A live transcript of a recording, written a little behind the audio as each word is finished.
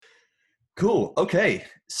Cool. Okay.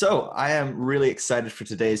 So I am really excited for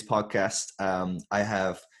today's podcast. I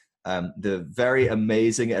have the very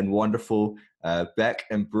amazing and wonderful Beck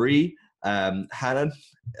and Bree. Hanan,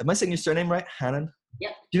 am I saying your surname right? Hanan?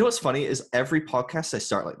 Yep. You know what's funny is every podcast I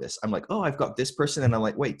start like this. I'm like, oh, I've got this person. And I'm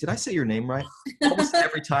like, wait, did I say your name right? Almost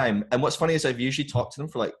every time. And what's funny is I've usually talked to them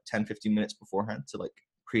for like 10, 15 minutes beforehand to like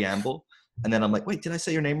preamble. And then I'm like, wait, did I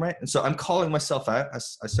say your name right? And so I'm calling myself out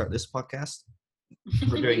as I start this podcast.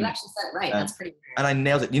 You actually said it right. That's pretty weird. And I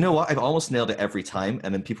nailed it. You know what? I've almost nailed it every time.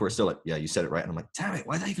 And then people are still like, yeah, you said it right. And I'm like, damn it,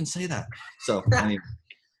 why did I even say that? So anyway,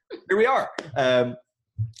 here we are.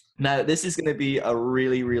 Now, this is going to be a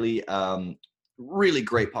really, really, really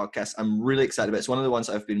great podcast. I'm really excited about it. It's one of the ones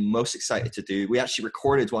I've been most excited to do. We actually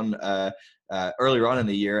recorded one earlier on in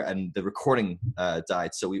the year, and the recording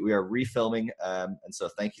died. So we are refilming. And so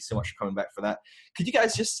thank you so much for coming back for that. Could you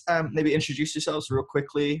guys just maybe introduce yourselves real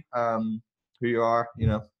quickly? Who you are,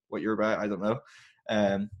 what you're about, I don't know.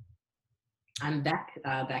 I'm Beck.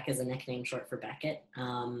 Beck is a nickname short for Beckett.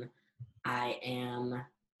 I am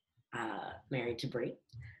married to Bree,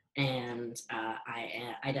 and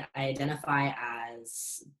I identify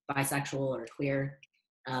as bisexual or queer,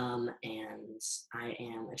 and I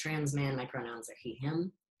am a trans man. My pronouns are he,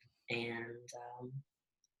 him, and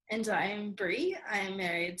I'm Bree. I'm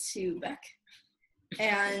married to Beck,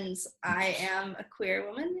 and I am a queer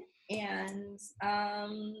woman. And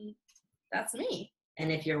that's me. And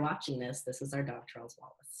if you're watching this is our dog, Charles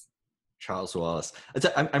Wallace. Charles Wallace.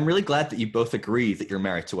 I'm really glad that you both agree that you're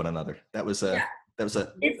married to one another. It's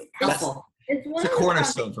helpful. It's a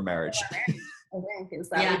cornerstone for marriage. I think is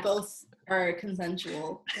that we both are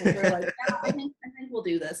consensual. And we're like, yeah, I think we'll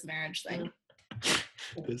do this marriage thing.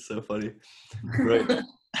 It's so funny. Right.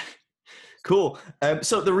 Cool.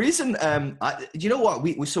 So the reason, you know what,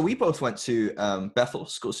 we both went to Bethel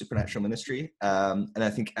School of Supernatural Ministry, and I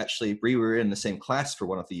think actually Bree, we were in the same class for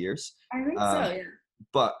one of the years. I think so, yeah.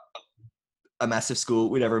 But a massive school,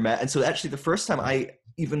 we never met, and so actually the first time I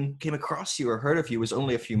even came across you or heard of you was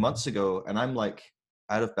only a few months ago, and I'm like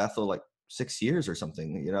out of Bethel like 6 years or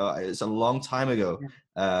something. It's a long time ago.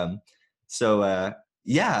 And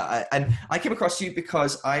I came across you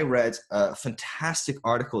because I read a fantastic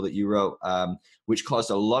article that you wrote, which caused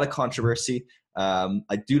a lot of controversy.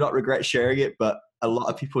 I do not regret sharing it, but a lot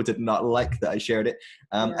of people did not like that I shared it.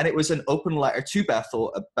 And it was an open letter to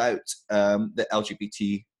Bethel about the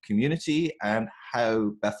LGBT community and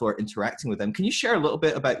how Bethel are interacting with them. Can you share a little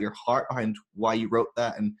bit about your heart behind why you wrote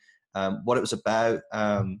that and what it was about?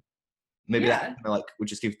 Maybe that would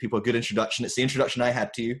just give people a good introduction. It's the introduction I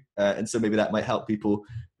had to you, and so maybe that might help people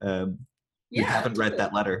who haven't read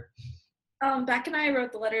that letter. Beck and I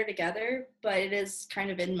wrote the letter together, but it is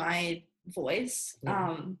kind of in my voice.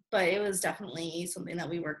 But it was definitely something that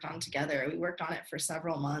we worked on together. We worked on it for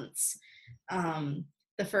several months.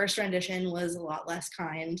 The first rendition was a lot less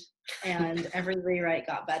kind, and every rewrite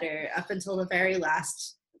got better up until the very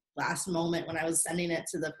last moment when I was sending it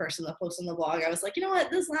to the person that posted on the blog. I was like, you know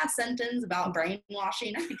what, this last sentence about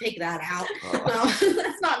brainwashing, I could take that out.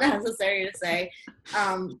 That's not necessary to say.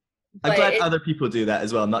 I'm glad other people do that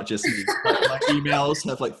as well, not just me. My emails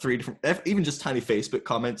have like 3 different, even just tiny Facebook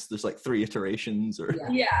comments, there's like 3 iterations.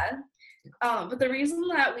 But the reason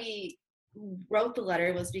that we wrote the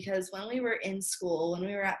letter was because when we were in school, when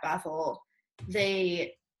we were at Bethel,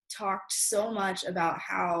 they talked so much about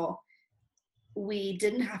how we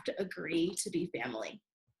didn't have to agree to be family,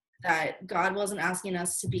 that God wasn't asking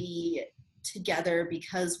us to be together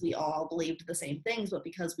because we all believed the same things, but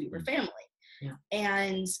because we were family.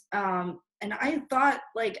 And I thought,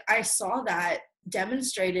 like, I saw that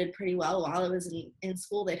demonstrated pretty well while I was in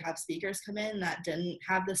school. They'd have speakers come in that didn't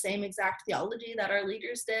have the same exact theology that our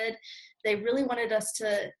leaders did. They really wanted us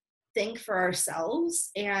to think for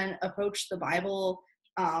ourselves and approach the Bible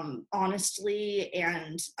honestly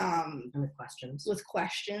and with questions.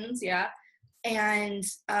 And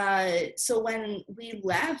so when we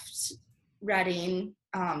left Reading,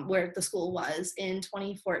 where the school was in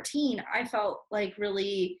 2014, I felt like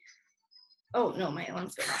really my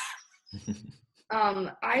alarm's going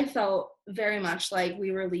off. I felt very much like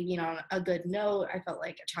we were leaving on a good note. I felt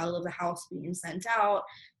like a child of the house being sent out,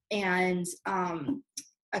 and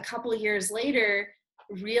a couple of years later,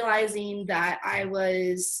 realizing that I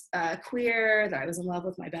was queer, that I was in love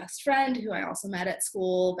with my best friend, who I also met at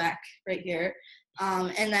school, Beck, right here,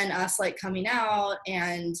 and then us like coming out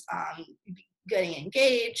and getting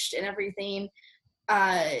engaged and everything.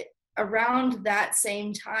 Around that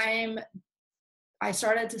same time, I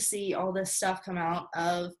started to see all this stuff come out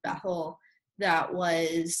of Bethel that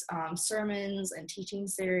was sermons and teaching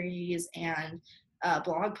series and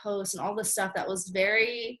blog posts and all this stuff that was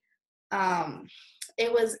very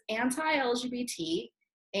it was anti-LGBT,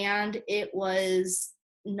 and it was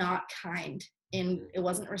not kind, and it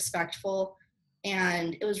wasn't respectful,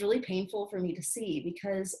 and it was really painful for me to see,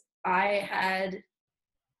 because I had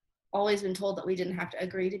always been told that we didn't have to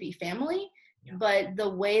agree to be family. Yeah. But the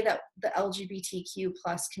way that the LGBTQ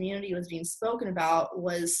plus community was being spoken about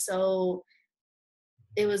was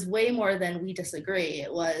it was way more than we disagree.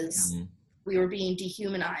 It was, we were being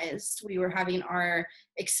dehumanized. We were having our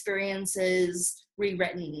experiences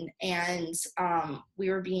rewritten, and we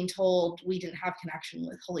were being told we didn't have connection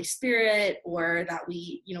with Holy Spirit, or that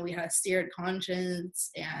we had a seared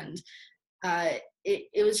conscience, and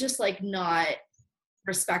it was just like not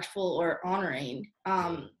respectful or honoring.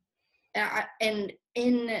 And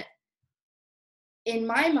in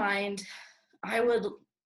my mind,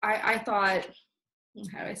 I thought,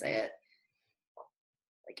 how do I say it?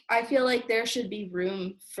 Like, I feel like there should be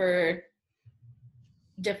room for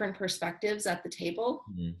different perspectives at the table,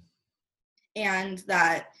 and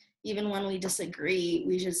that even when we disagree,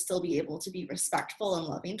 we should still be able to be respectful and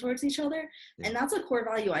loving towards each other. Yeah. And that's a core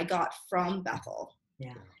value I got from Bethel.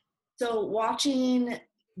 Yeah. So watching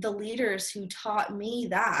the leaders who taught me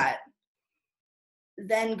that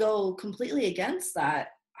then go completely against that,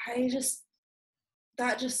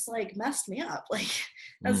 that just like messed me up. Like,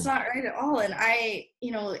 that's not right at all. And I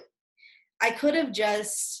could have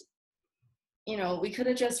just, we could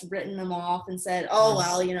have just written them off and said, oh,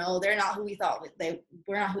 well, they're not who we thought they're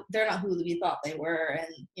not who we thought they were. And,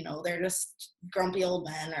 they're just grumpy old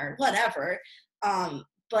men or whatever.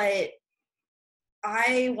 But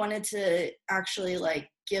I wanted to actually like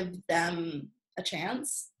give them a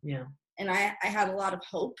chance. Yeah. And I had a lot of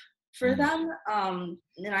hope for them. And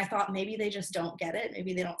I thought maybe they just don't get it.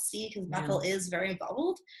 Maybe they don't see, because Bethel is very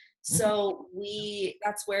bubbled. So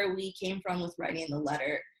that's where we came from with writing the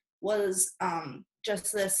letter, was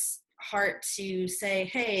just this heart to say,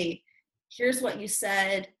 hey, here's what you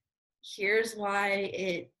said. Here's why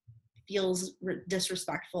it feels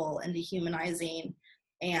disrespectful and dehumanizing.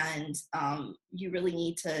 And you really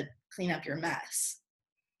need to clean up your mess.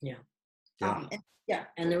 Yeah.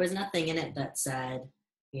 And there was nothing in it that said,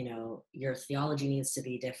 your theology needs to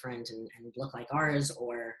be different and look like ours,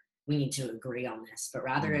 or we need to agree on this. But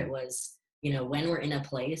rather it was, when we're in a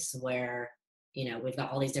place where, we've got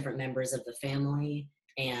all these different members of the family,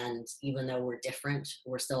 and even though we're different,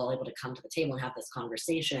 we're still able to come to the table and have this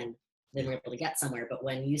conversation, then we're able to get somewhere. But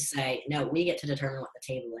when you say, no, we get to determine what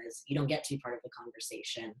the table is, you don't get to be part of the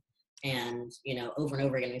conversation. And, over and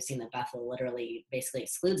over again, we've seen that Bethel literally basically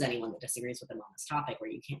excludes anyone that disagrees with them on this topic, where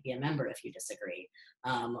you can't be a member if you disagree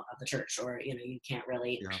of the church, or, you can't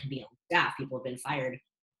really be on staff. People have been fired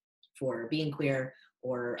for being queer,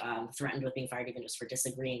 or threatened with being fired even just for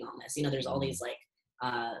disagreeing on this. There's all these like,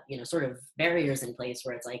 sort of barriers in place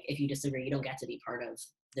where it's like, if you disagree, you don't get to be part of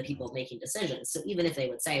the people making decisions. So even if they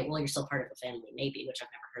would say, well, you're still part of the family, maybe, which I've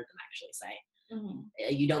never heard them actually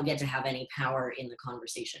say, you don't get to have any power in the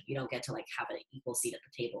conversation. You don't get to like have an equal seat at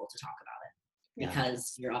the table to talk about it,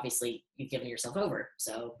 because you've given yourself over.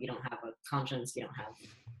 So you don't have a conscience. You don't have,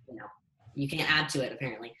 you can't add to it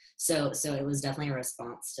apparently. So it was definitely a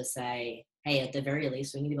response to say, hey, at the very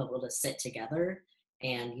least, we need to be able to sit together,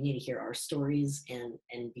 and you need to hear our stories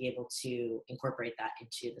and be able to incorporate that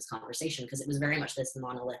into this conversation, because it was very much this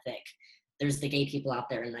monolithic, there's the gay people out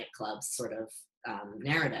there in nightclubs sort of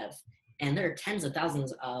narrative. And there are tens of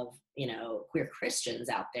thousands of, queer Christians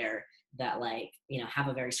out there that have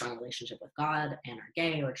a very strong relationship with God and are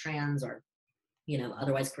gay or trans or,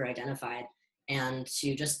 otherwise queer identified. And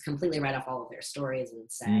to just completely write off all of their stories and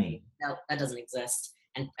say, no, that doesn't exist.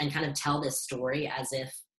 And kind of tell this story as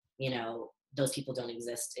if, those people don't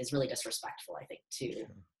exist is really disrespectful, I think, to,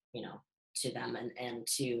 to them and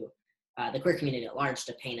to the queer community at large,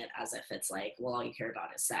 to paint it as if it's like, well, all you care about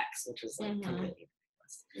is sex, which is like completely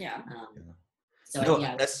ridiculous. So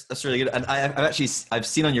that's really good. And I've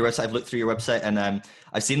seen on your website, I've looked through your website, and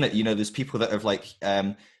I've seen that, there's people that have like,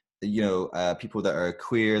 people that are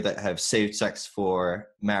queer that have saved sex for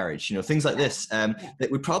marriage, things like this, that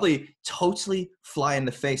would probably totally fly in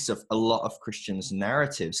the face of a lot of Christians'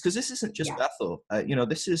 narratives, because this isn't just Bethel.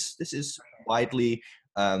 This is widely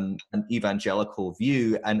an evangelical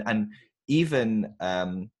view, and even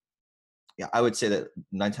I would say that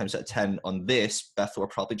 9 times out of 10 on this, Bethel are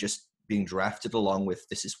probably just being drafted along with,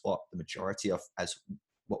 this is what the majority of as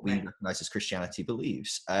what we recognize as Christianity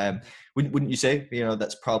believes. Wouldn't you say,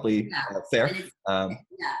 that's probably fair? And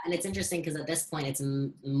it's interesting, because at this point, it's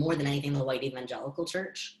more than anything the white evangelical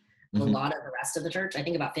church. A lot of the rest of the church, I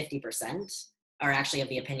think about 50%, are actually of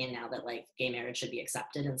the opinion now that like gay marriage should be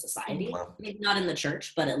accepted in society. Wow. Maybe not in the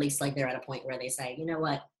church, but at least like they're at a point where they say, you know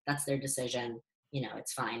what, that's their decision, you know,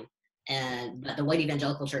 it's fine. But the white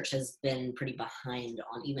evangelical church has been pretty behind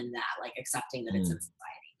on even that, like accepting that it's in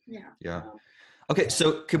society. Yeah. Okay,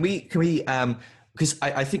 so can we because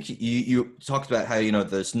I think you talked about how, you know,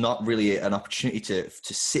 there's not really an opportunity to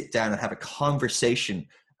sit down and have a conversation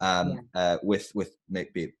with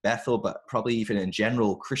maybe Bethel, but probably even in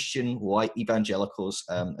general Christian white evangelicals,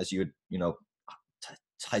 as you would, you know,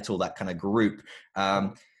 title that kind of group.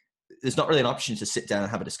 There's not really an option to sit down and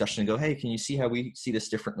have a discussion and go, hey, can you see how we see this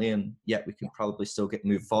differently? And yet we can probably still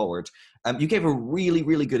move forward. You gave a really,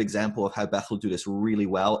 really good example of how Bethel do this really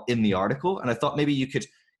well in the article. And I thought maybe you could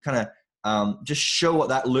kind of just show what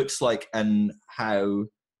that looks like and how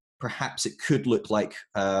perhaps it could look like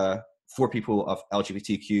for people of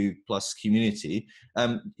LGBTQ plus community.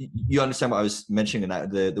 You understand what I was mentioning in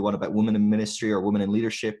that, the one about women in ministry or women in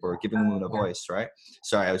leadership or giving women a voice, right?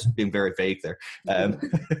 Sorry, I was being very vague there.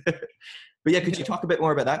 But yeah, could you talk a bit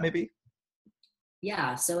more about that maybe?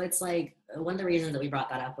 Yeah, so it's like one of the reasons that we brought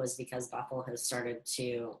that up was because Bethel has started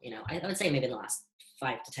to, you know, I would say maybe in the last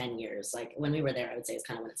 5 to 10 years, like when we were there, I would say it's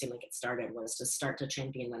kind of when it seemed like it started, was to start to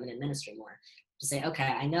champion women in ministry more. To say, okay,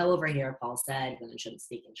 I know over here Paul said women shouldn't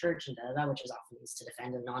speak in church and which is often used to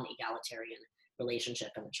defend a non-egalitarian relationship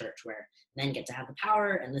in the church where men get to have the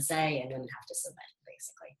power and the say and women have to submit,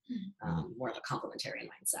 basically. More of a complementarian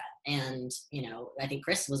mindset. And, you know, I think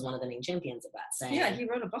Chris was one of the main champions of that, saying, yeah, he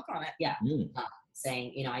wrote a book on it. Yeah.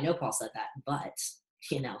 Saying, you know, I know Paul said that, but,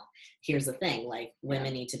 you know, here's the thing, like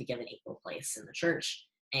women need to be given equal place in the church.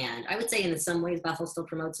 And I would say in some ways, Bethel still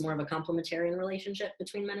promotes more of a complementarian relationship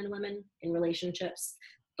between men and women in relationships,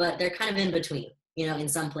 but they're kind of in between. You know, in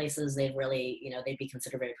some places they've really, you know, they'd be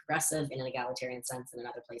considered very progressive in an egalitarian sense, and in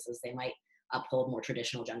other places they might uphold more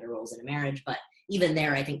traditional gender roles in a marriage. But even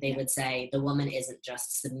there, I think they would say the woman isn't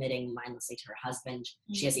just submitting mindlessly to her husband.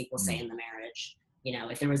 She has equal say in the marriage. You know,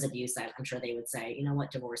 if there was abuse, I'm sure they would say, you know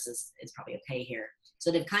what, divorce is probably okay here.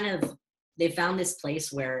 So they've found this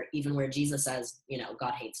place where even where Jesus says, you know,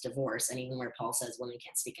 God hates divorce, and even where Paul says women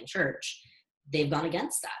can't speak in church, they've gone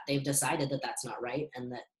against that. They've decided that that's not right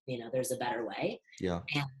and that, you know, there's a better way. Yeah.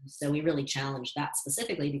 And so we really challenged that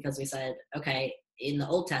specifically because we said, okay, in the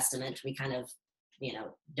Old Testament, we kind of, you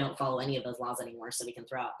know, don't follow any of those laws anymore, so we can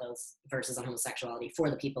throw out those verses on homosexuality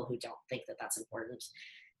for the people who don't think that that's important.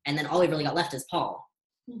 And then all we've really got left is Paul.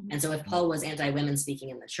 And so if Paul was anti-women speaking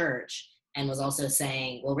in the church and was also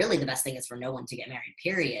saying, well, really the best thing is for no one to get married,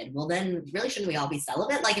 period. Well, then really shouldn't we all be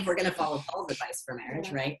celibate? Like if we're going to follow Paul's advice for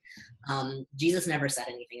marriage, right? Jesus never said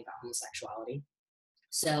anything about homosexuality.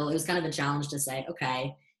 So it was kind of a challenge to say,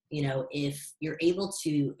 okay, you know, if you're able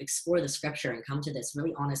to explore the scripture and come to this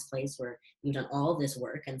really honest place where you've done all of this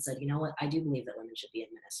work and said, you know what, I do believe that women should be in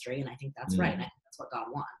ministry. And I think that's right. And I think that's what God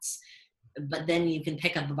wants. But then you can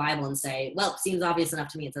pick up the Bible and say, well, it seems obvious enough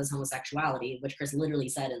to me it says homosexuality, which Chris literally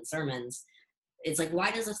said in sermons. It's like,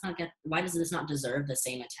 why does this not deserve the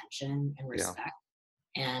same attention and respect?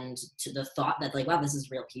 And to the thought that like, wow, this is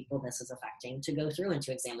real people, this is affecting, to go through and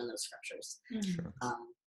to examine those scriptures. Sure.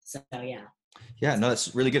 So yeah. Yeah, no,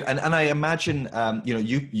 that's really good. And I imagine, you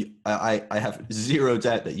know, I have zero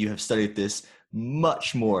doubt that you have studied this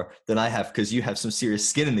much more than I have, because you have some serious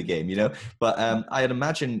skin in the game, you know. But I'd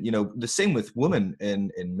imagine, you know, the same with women in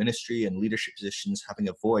ministry and leadership positions having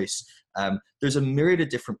a voice. There's a myriad of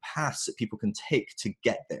different paths that people can take to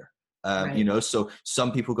get there. Right. You know, so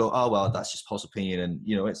some people go, oh, well, that's just Paul's opinion, and,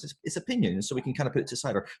 you know, it's opinion, and so we can kind of put it to the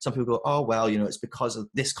side. Or some people go, oh, well, you know, it's because of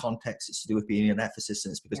this context, it's to do with being in Ephesus,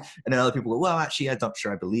 and it's because, and then other people go, well, actually, I'm not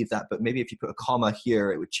sure I believe that, but maybe if you put a comma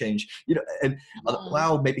here, it would change, you know, and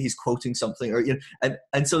well, maybe he's quoting something, or, you know,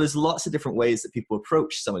 and so there's lots of different ways that people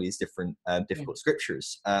approach some of these different difficult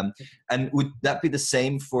scriptures. And would that be the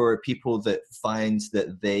same for people that find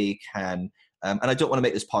that they can, and I don't want to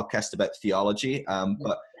make this podcast about theology,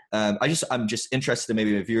 but I'm just interested, and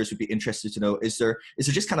maybe my viewers would be interested to know, is there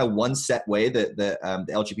just kind of one set way that the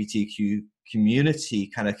LGBTQ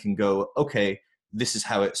community kind of can go, okay, this is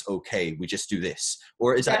how it's okay, we just do this,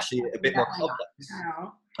 or is actually a bit more complex?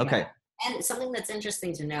 No. Okay. And something that's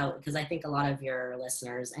interesting to note, because I think a lot of your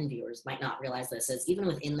listeners and viewers might not realize this, is even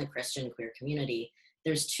within the Christian queer community,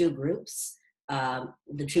 there's two groups,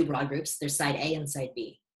 the two broad groups. There's side A and side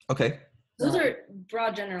B. Okay. Those are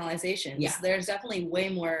broad generalizations. Yeah. There's definitely way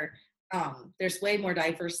more, there's way more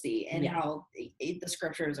diversity in how the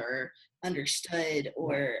scriptures are understood,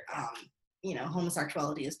 or, you know,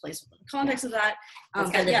 homosexuality is placed within the context of that. It's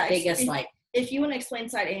kind of the biggest, if you want to explain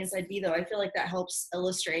side A and side B, though, I feel like that helps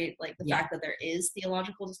illustrate, like, the fact that there is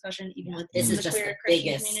theological discussion, even within the queer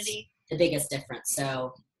Christian community. the biggest difference.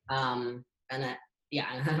 So, yeah,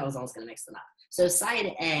 I was almost going to mix them up. So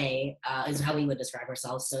side A is how we would describe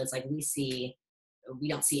ourselves. So it's like we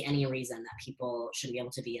don't see any reason that people should be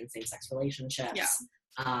able to be in same-sex relationships. Yeah.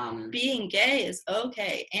 Being gay is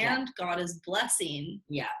okay, and God is blessing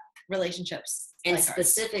relationships. And like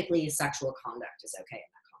specifically, sexual conduct is okay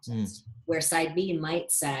in that context. Where side B might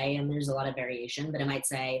say, and there's a lot of variation, but it might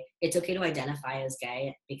say, it's okay to identify as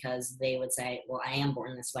gay because they would say, well, I am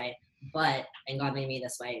born this way, and God made me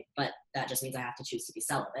this way, but that just means I have to choose to be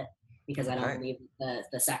celibate because I don't believe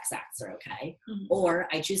the sex acts are okay. Or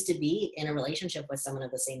I choose to be in a relationship with someone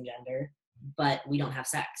of the same gender, but we don't have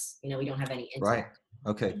sex. You know, we don't have any intimate. Right.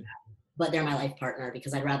 Okay. But they're my life partner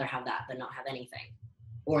because I'd rather have that than not have anything,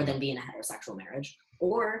 or than be in a heterosexual marriage.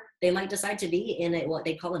 Or they might decide to be in what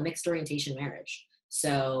they call a mixed orientation marriage.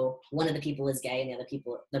 So one of the people is gay and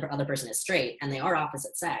the other person is straight, and they are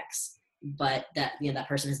opposite sex. But that that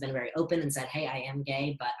person has been very open and said, hey, I am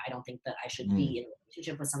gay, but I don't think that I should be in a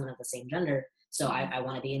relationship with someone of the same gender. So I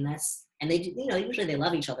want to be in this. And they do, usually they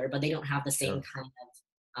love each other, but they don't have the same kind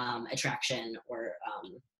of attraction, or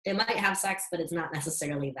they might have sex, but it's not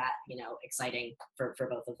necessarily that, exciting for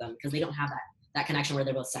both of them because they don't have that connection where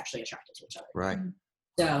they're both sexually attracted to each other. Right.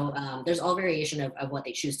 So there's all variation of what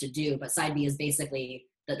they choose to do, but side B is basically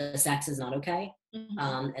that the sex is not okay.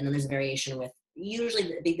 And then there's a variation with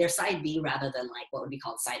usually they're side B rather than like what would be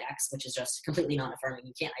called side X, which is just completely non-affirming.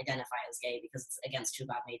 You can't identify as gay because it's against who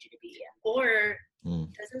God made you to be. Or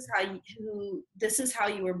this is how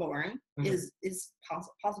you were born is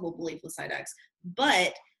possible belief with side X,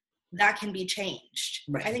 but that can be changed.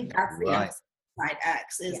 Right. I think that's the side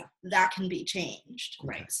X is that can be changed.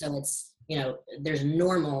 Right. So it's, there's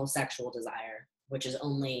normal sexual desire, which is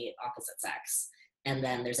only opposite sex. And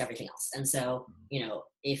then there's everything else. And so,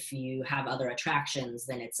 if you have other attractions,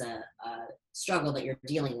 then it's a struggle that you're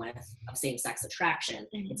dealing with of same-sex attraction.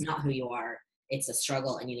 It's not who you are. It's a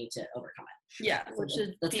struggle, and you need to overcome it. Yeah,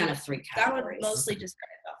 that's kind of three categories. That would mostly describe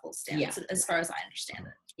Bethel's stance, as far as I understand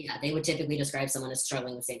it. Yeah, they would typically describe someone as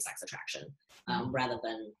struggling with same-sex attraction, rather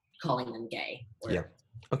than calling them gay.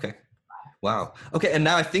 Okay. Wow. Okay. And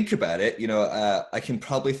now I think about it, I can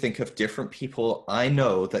probably think of different people I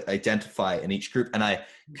know that identify in each group, and I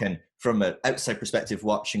can, from an outside perspective,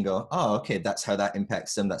 watch and go, oh, okay, that's how that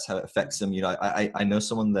impacts them. That's how it affects them. I know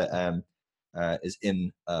someone that is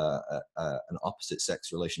in an opposite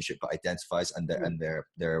sex relationship, but identifies, and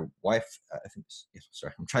their wife, I think,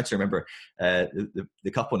 sorry, I'm trying to remember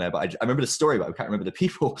the couple now, but I remember the story, but I can't remember the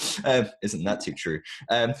people. Isn't that too true?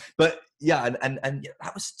 But yeah, and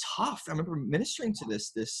that was tough. I remember ministering to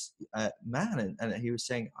this man, and he was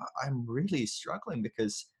saying, I'm really struggling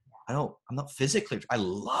because I'm not physically, I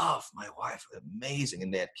love my wife, amazing,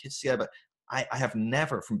 and they had kids together, but I have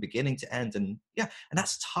never, from beginning to end, and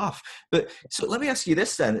that's tough. But so let me ask you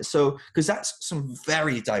this then. So, because that's some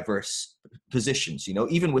very diverse positions,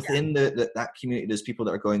 even within that community, there's people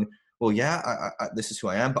that are going, well, this is who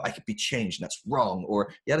I am, but I could be changed, and that's wrong.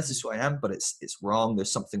 Or this is who I am, but it's wrong.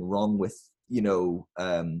 There's something wrong with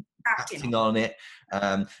acting on it.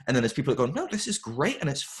 And then there's people that go, no, this is great and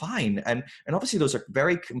it's fine. And obviously those are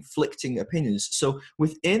very conflicting opinions. So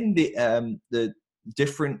within the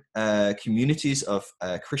different communities of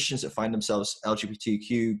Christians that find themselves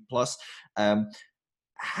LGBTQ plus,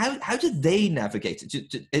 how do they navigate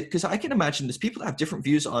it? Because I can imagine there's people that have different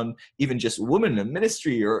views on even just women and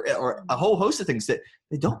ministry or a whole host of things that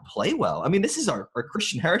they don't play well. I mean, this is our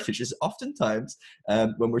Christian heritage, is oftentimes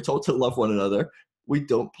when we're told to love one another, we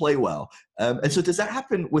don't play well. And so does that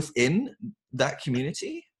happen within that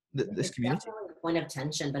community? This community? Definitely a point of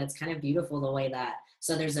tension, but it's kind of beautiful the way that,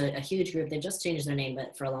 so there's a huge group, they just changed their name,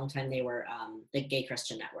 but for a long time they were the Gay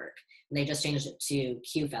Christian Network. And they just changed it to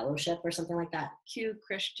Q Fellowship or something like that. Q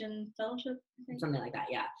Christian Fellowship? Something like that,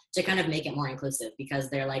 yeah. To kind of make it more inclusive, because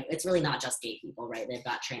they're like, it's really not just gay people, right? They've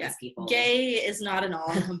got trans people. Gay is not an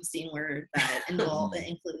all-encompassing word that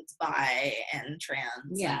includes bi and trans.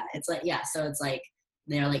 Yeah, it's like, so it's like,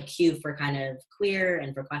 they're like Q for kind of queer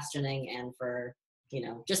and for questioning and for,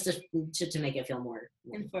 just to make it feel more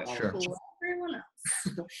cool. Everyone else.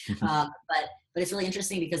 But it's really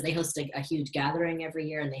interesting because they host a huge gathering every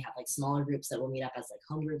year, and they have like smaller groups that will meet up as like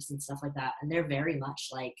home groups and stuff like that. And they're very much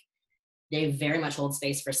hold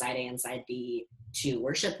space for side A and side B to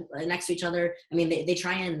worship next to each other. I mean, they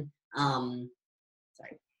try and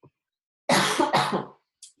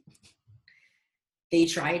they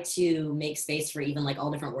try to make space for even like all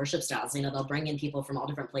different worship styles. They'll bring in people from all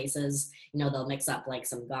different places. They'll mix up like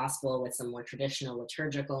some gospel with some more traditional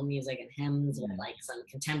liturgical music and hymns with like some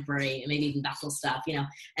contemporary and maybe even Bethel stuff, and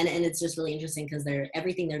it's just really interesting because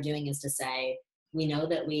everything they're doing is to say, we know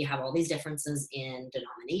that we have all these differences in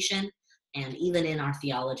denomination and even in our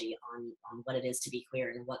theology on what it is to be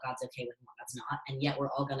queer and what God's okay with and what God's not. And yet we're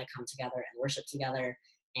all going to come together and worship together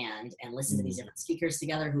and listen to these different speakers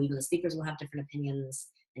together, who even the speakers will have different opinions,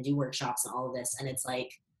 and do workshops and all of this. And it's like,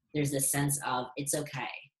 there's this sense of, it's okay,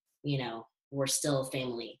 you know, we're still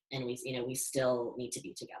family, and we still need to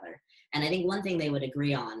be together. And I think one thing they would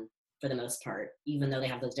agree on, for the most part, even though they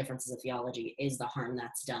have those differences of theology, is the harm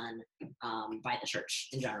that's done by the church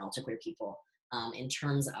in general to queer people, in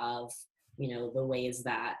terms of, you know, the ways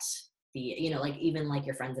that like even like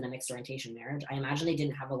your friends in a mixed orientation marriage, I imagine they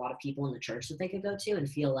didn't have a lot of people in the church that they could go to and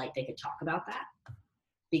feel like they could talk about that,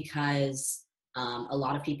 because a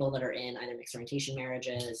lot of people that are in either mixed orientation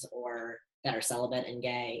marriages or that are celibate and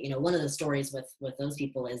gay, you know, one of the stories with those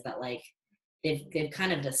people is that like they've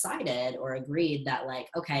kind of decided or agreed that like,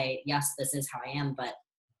 okay, yes, this is how I am, but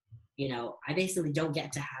you know, I basically don't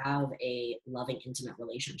get to have a loving, intimate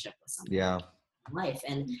relationship with someone in life.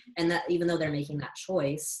 And that even though they're making that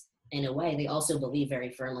choice, in a way, they also believe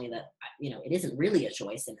very firmly that, you know, it isn't really a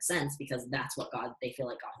choice in a sense, because that's what they feel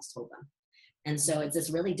like God has told them. And so it's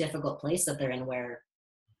this really difficult place that they're in, where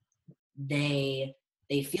they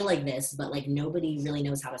feel like this, but like nobody really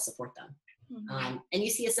knows how to support them. And you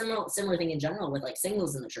see a similar thing in general with like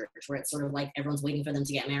singles in the church, where it's sort of like everyone's waiting for them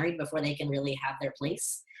to get married before they can really have their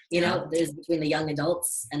place. You know, there's between the young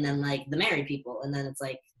adults and then like the married people, and then it's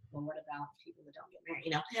like, well, what about people that don't get married?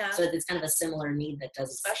 You know, so it's kind of a similar need that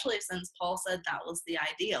does. Especially since Paul said that was the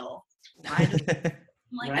ideal. Why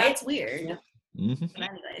like, right? That's weird. Yeah. But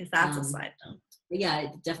anyways, that's a side note. Yeah,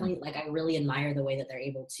 definitely. Like, I really admire the way that they're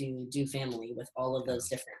able to do family with all of those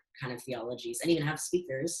different kind of theologies, and even have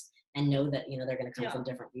speakers, and know that, you know, they're going to come from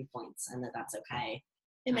different viewpoints, and that's okay.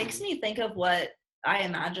 It makes me think of what I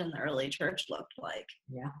imagine the early church looked like.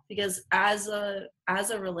 Yeah. Because as a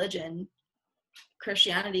religion,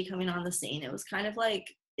 Christianity coming on the scene, it was kind of like,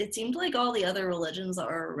 it seemed like all the other religions that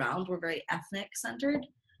were around were very ethnic centered.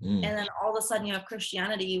 And then all of a sudden you have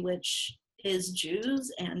Christianity, which is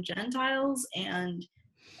Jews and Gentiles, and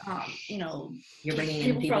you know, you're bringing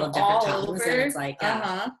in people of different tongues, and it's like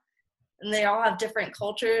and they all have different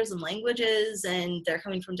cultures and languages, and they're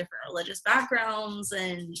coming from different religious backgrounds,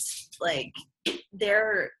 and like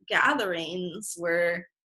their gatherings were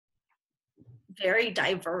very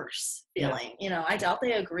diverse feeling. You know, I doubt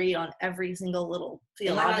they agreed on every single little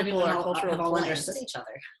theological or cultural all understood each other.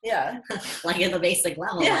 Yeah. Like at the basic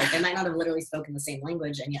level, like they might not have literally spoken the same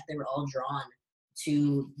language, and yet they were all drawn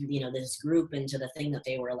to, you know, this group and to the thing that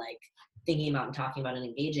they were like thinking about and talking about and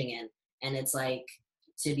engaging in. And it's like,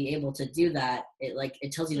 to be able to do that,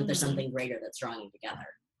 it tells you that there's something greater that's drawing you together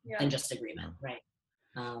than just agreement, right?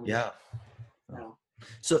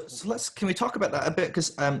 So can we talk about that a bit?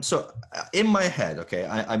 Because so in my head, okay,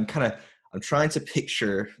 I'm trying to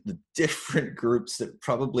picture the different groups that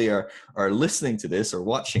probably are listening to this or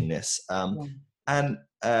watching this, and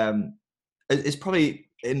it's probably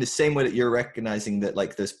in the same way that you're recognizing that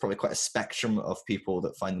like there's probably quite a spectrum of people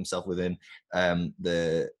that find themselves within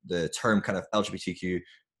the term kind of LGBTQ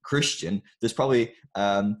Christian. There's probably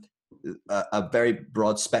a very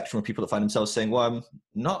broad spectrum of people that find themselves saying, well, I'm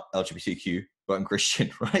not LGBTQ, but I'm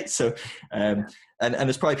Christian, right? So, and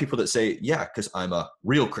there's probably people that say, yeah, because I'm a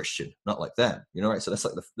real Christian, not like them, you know, right? So that's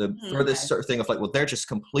like the furthest sort of thing of like, well, they're just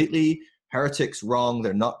completely heretics, wrong,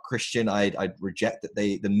 they're not Christian. I'd reject that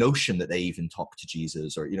the notion that they even talk to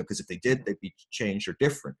Jesus, or, you know, because if they did, they'd be changed or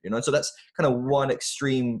different, you know? And so that's kind of one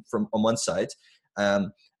extreme from on one side.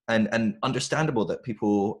 And understandable that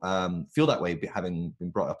people feel that way, having been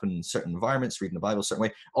brought up in certain environments, reading the Bible a certain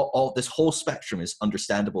way. All this whole spectrum is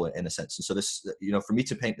understandable in a sense. And so this, you know, for me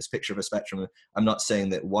to paint this picture of a spectrum, I'm not saying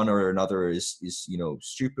that one or another is you know,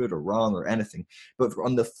 stupid or wrong or anything. But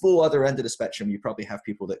on the full other end of the spectrum, you probably have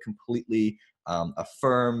people that completely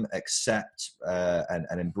affirm, accept,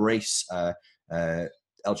 and embrace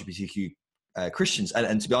LGBTQ Christians,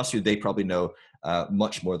 and to be honest with you, they probably know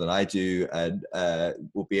much more than I do, and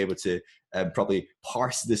will be able to probably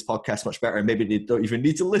parse this podcast much better, and maybe they don't even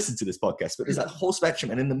need to listen to this podcast. But there's that whole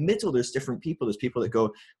spectrum, and in the middle there's different people. There's people that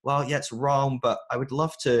go, well, yeah, it's wrong, but I would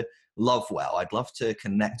love to love well, I'd love to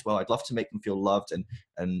connect well, I'd love to make them feel loved, and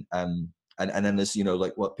then there's, you know,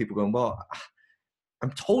 like what people going, well,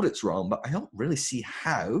 I'm told it's wrong, but I don't really see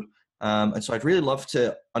how. And so I'd really love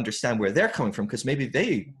to understand where they're coming from, because maybe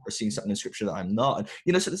they are seeing something in scripture that I'm not. And,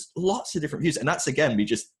 you know, so there's lots of different views. And that's, again, me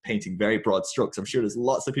just painting very broad strokes. I'm sure there's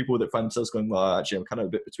lots of people that find themselves going, well, actually, I'm kind of a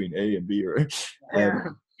bit between A and B.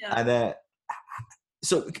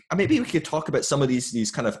 So maybe we could talk about some of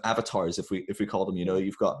these kind of avatars, if we call them, you know.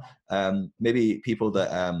 You've got maybe people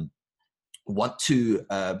that want to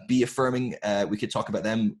be affirming, we could talk about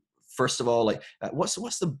them. First of all, like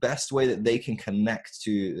what's the best way that they can connect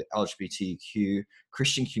to the LGBTQ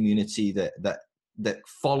Christian community that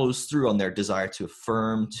follows through on their desire to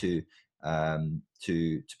affirm, to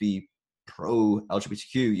be pro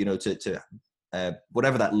LGBTQ, you know, to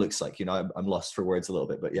whatever that looks like. You know, I'm lost for words a little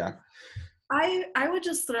bit, but yeah. I would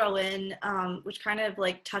just throw in, which kind of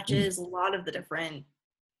like touches a lot of the different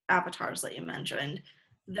avatars that you mentioned,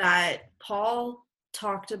 that Paul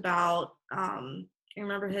talked about. You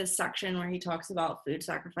remember his section where he talks about food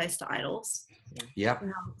sacrifice to idols? Yeah. You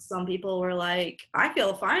know, some people were like, I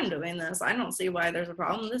feel fine doing this. I don't see why there's a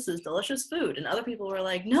problem. This is delicious food. And other people were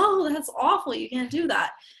like, no, that's awful. You can't do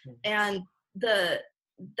that. And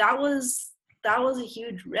that was a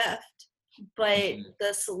huge rift. But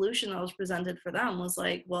the solution that was presented for them was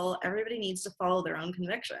like, well, everybody needs to follow their own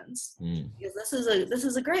convictions, because this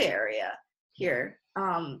is a gray area here.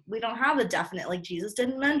 We don't have a definite, like, Jesus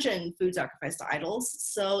didn't mention food sacrifice to idols.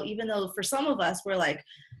 So even though for some of us we're like,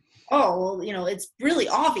 oh, well, you know, it's really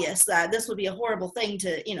obvious that this would be a horrible thing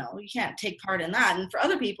to, you know, you can't take part in that. And for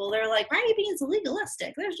other people, they're like, why are you being so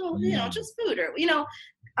legalistic? There's no, you know, just food, or, you know,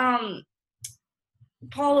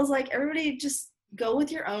 Paul was like, everybody just go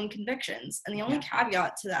with your own convictions. And the only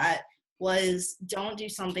caveat to that was, don't do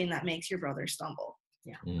something that makes your brother stumble.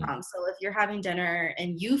 Yeah. So if you're having dinner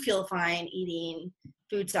and you feel fine eating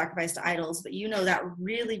food sacrificed to idols, but you know that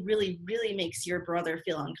really, really, really makes your brother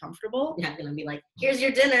feel uncomfortable. You're not gonna be like, here's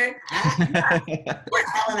your dinner. We're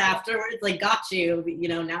telling afterwards, like, got you, you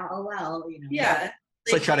know, now, oh well, you know. Yeah.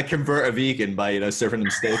 It's like trying to convert a vegan by, you know, serving them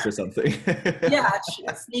steak or something. Yeah,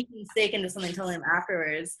 sneaking steak into something, telling them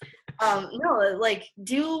afterwards. No, like,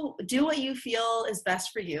 do what you feel is best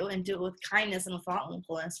for you, and do it with kindness and with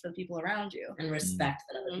thoughtfulness for the people around you. And respect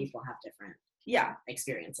that other people have different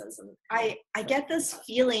experiences. And I get this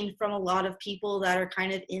feeling from a lot of people that are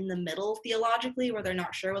kind of in the middle theologically, where they're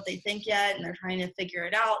not sure what they think yet, and they're trying to figure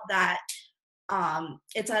it out, that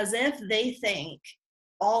it's as if they think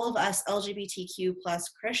all of us LGBTQ plus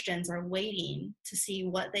Christians are waiting to see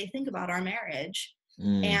what they think about our marriage.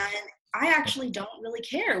 And I actually don't really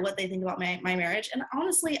care what they think about my marriage. And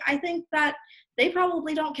honestly, I think that they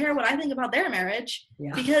probably don't care what I think about their marriage,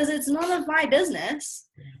 because it's none of my business.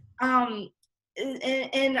 And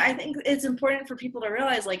I think it's important for people to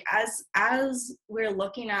realize, like, as we're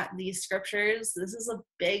looking at these scriptures, this is a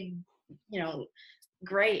big, you know,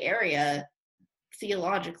 gray area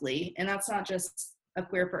theologically. And that's not just a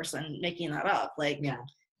queer person making that up. Like,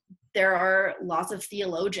 there are lots of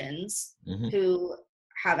theologians who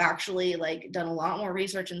have actually, like, done a lot more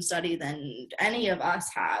research and study than any of us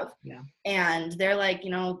have. And they're like, you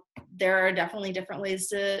know, there are definitely different ways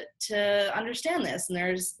to understand this, and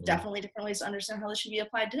there's definitely different ways to understand how this should be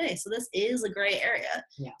applied today. So this is a gray area.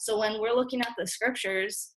 So when we're looking at the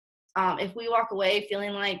scriptures, if we walk away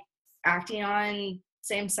feeling like acting on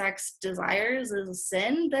same-sex desires is a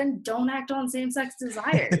sin, then don't act on same-sex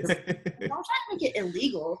desires. Don't try to make it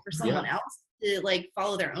illegal for someone else to, like,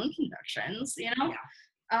 follow their own convictions, you know?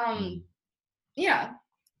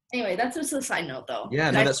 Anyway, that's just a side note, though.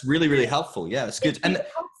 No, that's really, really helpful. Yeah, it's good. And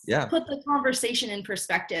put the conversation in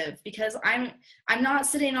perspective, because I'm not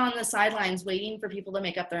sitting on the sidelines waiting for people to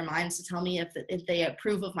make up their minds to tell me if they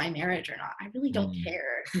approve of my marriage or not. I really don't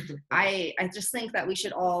care. I just think that we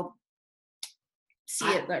should all see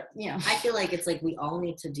it, but, you know, I feel like it's like we all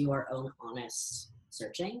need to do our own honest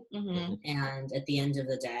searching, and at the end of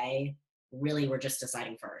the day, really, we're just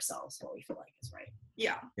deciding for ourselves what we feel like is right.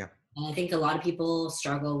 And I think a lot of people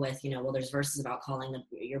struggle with, you know, well, there's verses about calling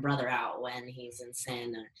your brother out when he's in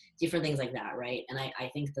sin, or different things like that, right? And I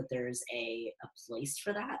think that there's a place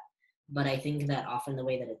for that. But I think that often the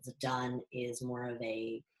way that it's done is more of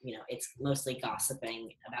a, you know, it's mostly gossiping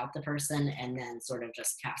about the person and then sort of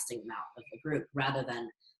just casting them out of the group rather than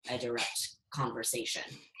a direct conversation.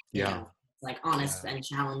 You know, like honest and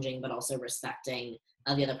challenging, but also respecting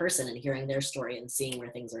of the other person and hearing their story and seeing where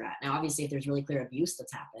things are at. Now, obviously, if there's really clear abuse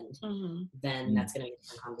that's happened, then that's going to be a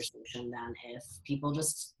different conversation than if people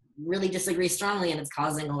just really disagree strongly and it's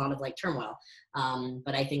causing a lot of, like, turmoil.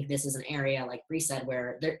 But I think this is an area, like Bree said,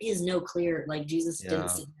 where there is no clear, like, Jesus didn't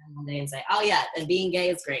sit down one day and say, oh yeah, and being gay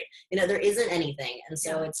is great. You know, there isn't anything. And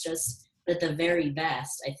so it's just at the very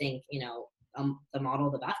best, I think, you know, the model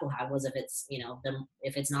the Bethel had was, if it's, you know,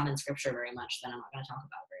 if it's not in scripture very much, then I'm not going to talk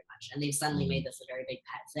about it very much. And they've suddenly made this a very big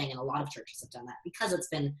pet thing, and a lot of churches have done that because it's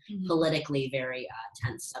been politically very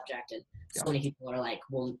tense subject. And so many people are like,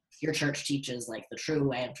 well, your church teaches, like, the true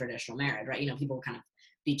way of traditional marriage, right? You know, people kind of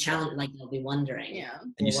be challenged, like, they'll be wondering.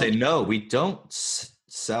 And you say, no, we don't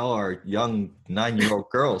sell our young 9-year-old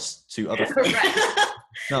girls to other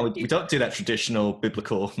No, we don't do that traditional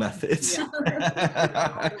biblical methods. Yeah.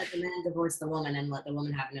 Let the man divorce the woman and let the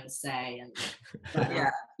woman have no say. But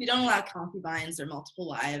you don't allow concubines or multiple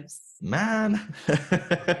wives. Man,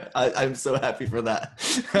 I'm so happy for that.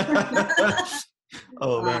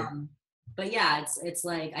 Oh man. But yeah, it's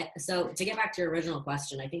like, so to get back to your original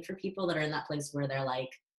question, I think for people that are in that place where they're like,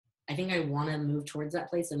 I think I want to move towards that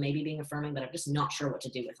place of maybe being affirming, but I'm just not sure what to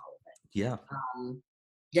do with all of it. Yeah.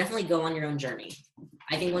 Definitely go on your own journey.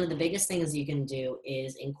 I think one of the biggest things you can do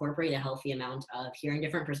is incorporate a healthy amount of hearing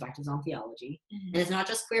different perspectives on theology. And it's not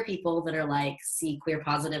just queer people that are like, see queer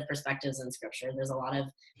positive perspectives in scripture. There's a lot of,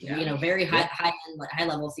 very high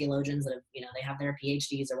level theologians that have, they have their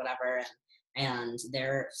PhDs or whatever, and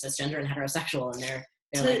they're cisgender and heterosexual, and they're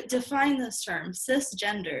to like, define this term,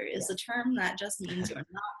 cisgender is a term that just means you're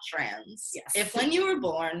not trans. Yes. If when you were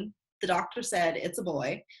born, the doctor said it's a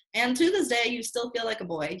boy, and to this day you still feel like a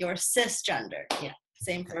boy, you're cisgender. Yeah.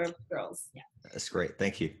 Same for girls. Yeah. That's great.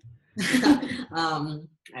 Thank you. I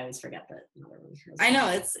always forget that. I know,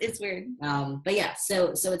 it's weird. But yeah, so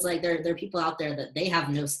it's like there are people out there that they have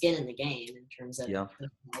no skin in the game in terms of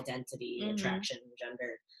identity, attraction,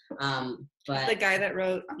 gender. But the guy that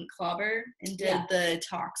wrote Clobber and did the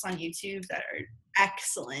talks on YouTube that are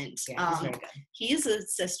excellent. Yeah, he's very good. He's a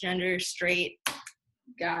cisgender straight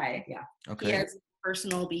guy. Yeah. Okay. He has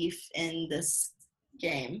personal beef in this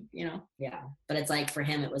game, Yeah. But it's like for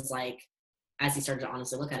him, it was like, as he started to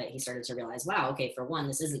honestly look at it, he started to realize, wow, okay, for one,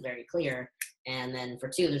 this isn't very clear. And then for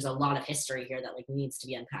two, there's a lot of history here that like needs to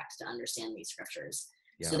be unpacked to understand these scriptures.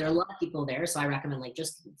 Yeah. So there are a lot of people there. So I recommend like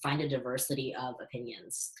just find a diversity of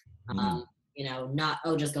opinions. Not,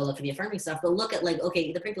 just go look for the affirming stuff, but look at like,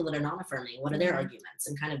 okay, the people that are non-affirming, what are their arguments,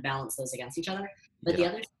 and kind of balance those against each other. But the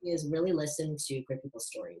other thing is really listen to queer people's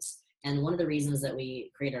stories. And one of the reasons that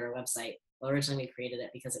we created our website, well, originally we created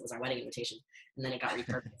it because it was our wedding invitation, and then it got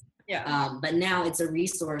repurposed. But now it's a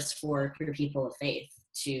resource for queer people of faith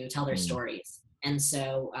to tell their stories. And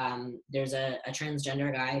so there's a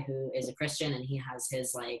transgender guy who is a Christian, and he has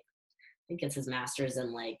his like, I think it's his master's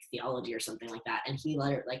in like theology or something like that. And he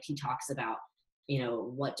talks about,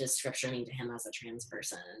 what does scripture mean to him as a trans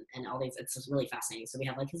person, and all these. It's just really fascinating. So we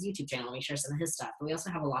have like his YouTube channel, and we share some of his stuff, but we also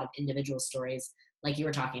have a lot of individual stories. Like you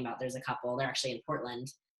were talking about, there's a couple, they're actually in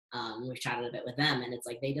Portland. We've chatted a bit with them, and it's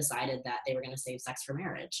like they decided that they were going to save sex for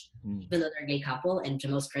marriage, even though they're a gay couple. And to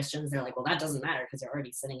most Christians, they're like, well, that doesn't matter because they're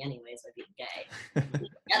already sinning anyways by being gay.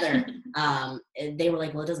 Together, they were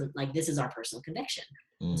like, well, it doesn't, like, this is our personal conviction.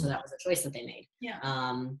 So that was a choice that they made. Yeah.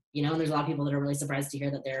 And there's a lot of people that are really surprised to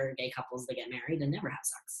hear that there are gay couples that get married and never have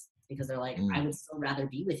sex because they're like, I would still rather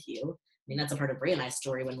be with you. I mean, that's a part of Brie and I's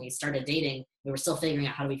story. When we started dating, we were still figuring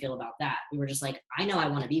out how do we feel about that. We were just like, I know I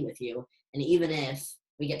want to be with you. And even if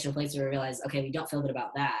we get to a place where we realize, okay, we don't feel good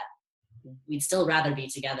about that, we'd still rather be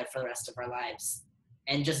together for the rest of our lives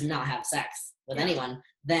and just not have sex with anyone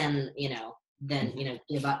than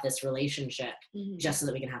give up this relationship just so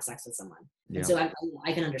that we can have sex with someone. Yeah. And so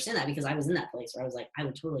I can understand that because I was in that place where I was like, I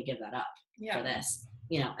would totally give that up for this,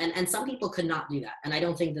 and some people could not do that. And I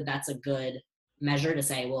don't think that that's a good measure to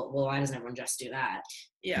say, well, why doesn't everyone just do that?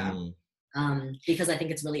 Yeah. Because I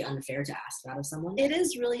think it's really unfair to ask that of someone. It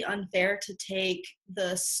is really unfair to take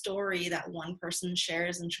the story that one person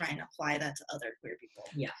shares and try and apply that to other queer people.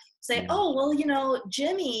 Yeah. Say, oh, well,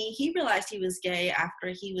 Jimmy, he realized he was gay after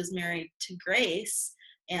he was married to Grace.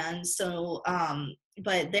 And so,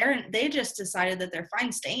 but they just decided that they're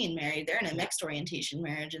fine staying married. They're in a mixed orientation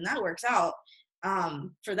marriage, and that works out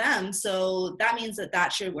for them. So that means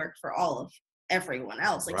that should work for all of everyone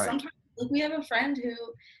else. Like sometimes we have a friend who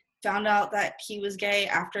found out that he was gay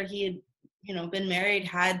after he had, been married,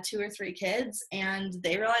 had 2 or 3 kids, and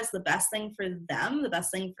they realized the best thing for them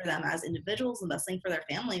as individuals, the best thing for their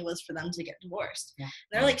family was for them to get divorced. Yeah.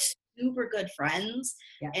 They're like super good friends,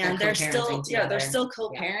 and they're still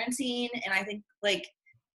co-parenting. Yeah. And I think like,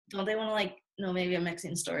 don't they want to like, maybe I'm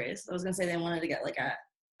mixing stories. I was gonna say they wanted to get like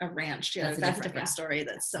a ranch. That's a different story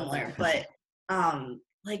that's similar, but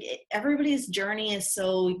everybody's journey is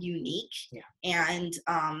so unique. Yeah. And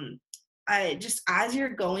I just, as you're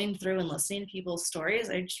going through and listening to people's stories,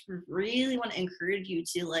 I just really want to encourage you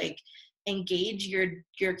to like engage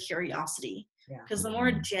your curiosity, because the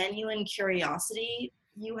more genuine curiosity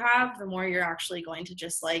you have, the more you're actually going to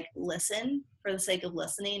just like listen for the sake of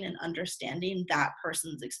listening and understanding that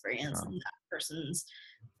person's experience and that person's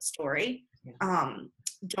story.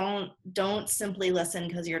 Don't simply listen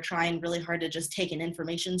because you're trying really hard to just take in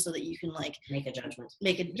information so that you can like make a judgment. So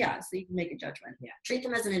you can make a judgment. Yeah. Treat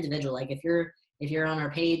them as an individual. Like if you're on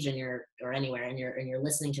our page and you're anywhere and you're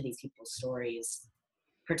listening to these people's stories,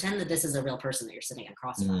 pretend that this is a real person that you're sitting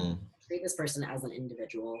across from. Treat this person as an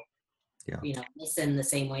individual. Yeah. You know, listen the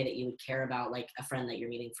same way that you would care about like a friend that you're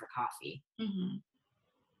meeting for coffee.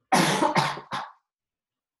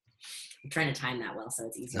 I'm trying to time that well, so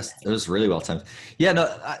it's easier. It was really well timed. Yeah,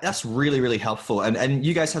 no, that's really, really helpful. And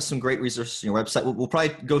you guys have some great resources on your website. We'll probably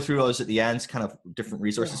go through those at the end, kind of different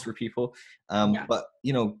resources for people. But,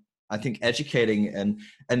 you know, I think educating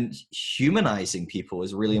and humanizing people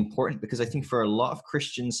is really important, because I think for a lot of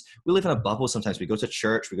Christians, we live in a bubble sometimes. We go to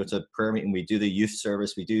church, we go to prayer meeting, we do the youth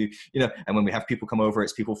service, we do, you know, and when we have people come over,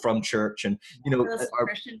 it's people from church, and, you know, our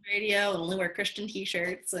Christian radio and only wear Christian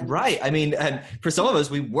t-shirts. And right. I mean, and for some of us,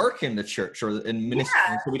 we work in the church or in ministry,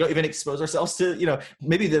 so we don't even expose ourselves to, you know,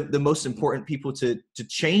 maybe the most important people to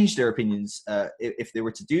change their opinions, if they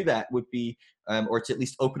were to do that, would be, or to at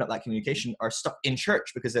least open up that communication, are stuck in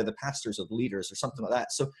church because they're the pastors or the leaders or something like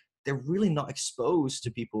that. So they're really not exposed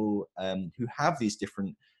to people who have these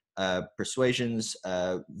different persuasions,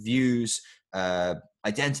 views,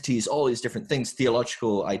 identities, all these different things,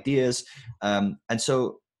 theological ideas. And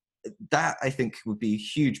so that, I think, would be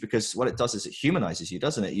huge, because what it does is it humanizes you,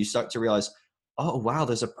 doesn't it? You start to realize, oh, wow,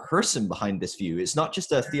 there's a person behind this view. It's not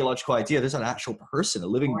just a theological idea. There's an actual person, a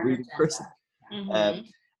living, breathing person.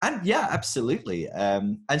 And yeah, absolutely.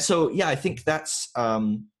 And so, yeah, I think that's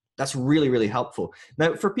really, really helpful.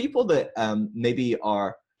 Now, for people that maybe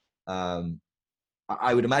are,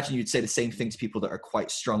 I would imagine you'd say the same thing to people that are quite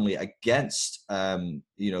strongly against,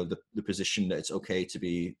 you know, the position that it's okay to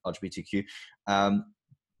be LGBTQ.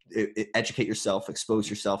 Educate yourself, expose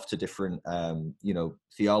yourself to different, you know,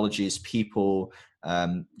 theologies, people,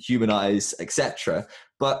 humanize, etc.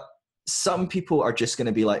 But some people are just going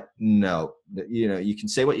to be like, no, you know, you can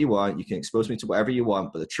say what you want, you can expose me to whatever you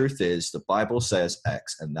want, but the truth is the Bible says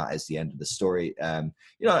X, and that is the end of the story.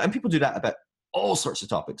 You know, and people do that about all sorts of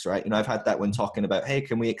topics, right? You know, I've had that when talking about, hey,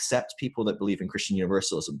 can we accept people that believe in Christian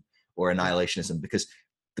universalism or annihilationism, because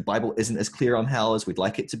the Bible isn't as clear on hell as we'd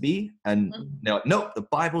like it to be. And they're like, no, the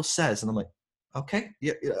Bible says. And I'm like, okay,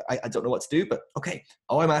 yeah, I don't know what to do, but okay.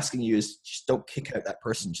 All I'm asking you is just don't kick out that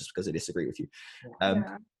person just because I disagree with you.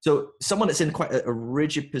 So someone that's in quite a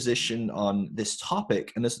rigid position on this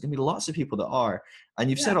topic, and there's going to be lots of people that are, and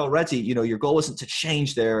you've said already, you know, your goal isn't to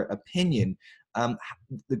change their opinion.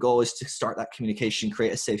 The goal is to start that communication,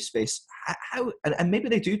 create a safe space. How and maybe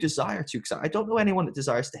they do desire to, because I don't know anyone that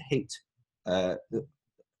desires to hate,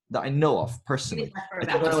 that I know of personally. I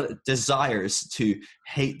don't know anyone that desires to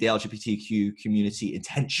hate the LGBTQ community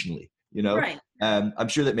intentionally, you know? Right. I'm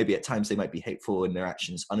sure that maybe at times they might be hateful in their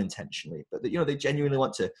actions unintentionally, but you know, they genuinely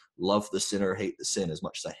want to love the sinner, hate the sin, as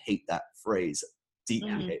much as I hate that phrase, deeply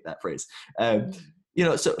hate that phrase. You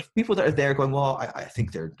know, so people that are there going, well, I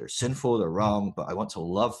think they're sinful, they're wrong, but I want to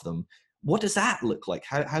love them. What does that look like?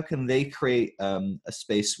 How can they create a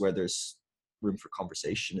space where there's room for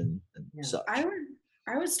conversation and such?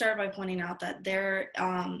 I would start by pointing out that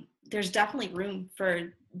there's definitely room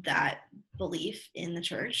for that belief in the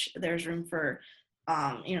church. There's room for,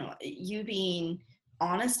 you know, you being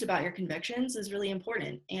honest about your convictions is really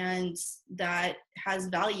important, and that has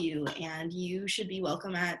value, and you should be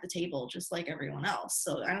welcome at the table just like everyone else.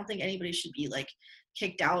 So I don't think anybody should be like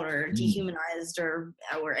kicked out or dehumanized or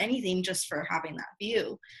anything just for having that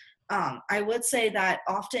view. I would say that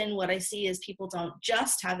often what I see is people don't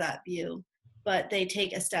just have that view, but they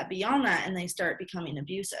take a step beyond that and they start becoming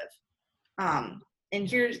abusive. And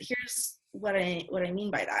here's what I mean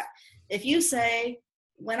by that. If you say,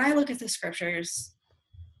 when I look at the scriptures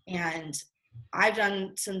and I've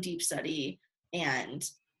done some deep study, and,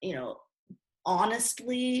 you know,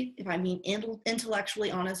 honestly, if I mean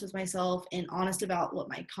intellectually honest with myself and honest about what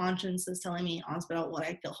my conscience is telling me, honest about what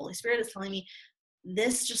I feel Holy Spirit is telling me,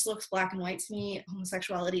 this just looks black and white to me.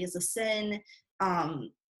 Homosexuality is a sin.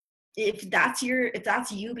 If that's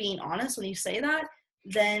you being honest when you say that,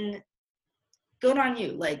 then good on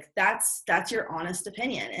you. Like that's your honest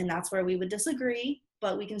opinion, and that's where we would disagree,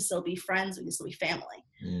 but we can still be friends. We can still be family.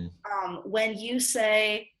 When you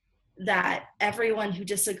say that everyone who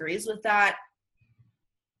disagrees with that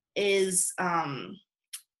is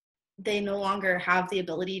they no longer have the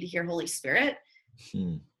ability to hear Holy Spirit,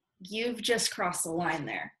 you've just crossed the line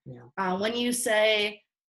there. When you say,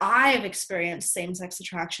 I've experienced same-sex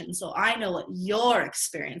attraction, so I know what you're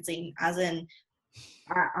experiencing, as in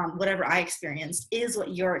whatever I experienced is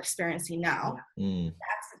what you're experiencing now.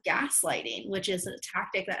 That's gaslighting, which is a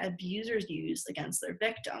tactic that abusers use against their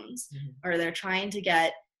victims, or they're trying to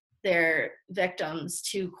get their victims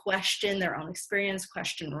to question their own experience,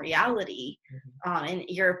 question reality, and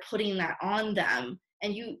you're putting that on them.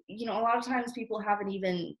 And you know, a lot of times people haven't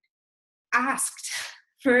even asked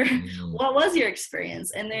for what was your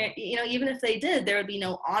experience. And there, you know, even if they did, there would be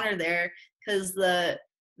no honor there, because the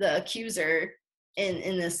accuser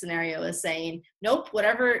in this scenario is saying, nope,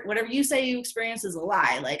 whatever you say you experienced is a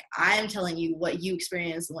lie. Like, I'm telling you what you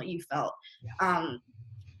experienced and what you felt.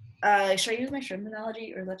 Should I use my shrimp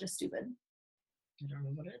analogy, or is that just stupid? I don't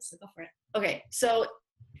remember what it is, so go for it. Okay, so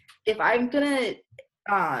if I'm gonna,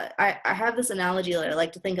 I have this analogy that I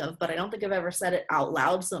like to think of, but I don't think I've ever said it out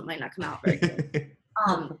loud, so it might not come out very good.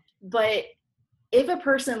 But if a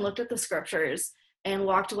person looked at the scriptures and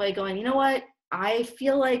walked away going, you know what, I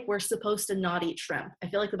feel like we're supposed to not eat shrimp. I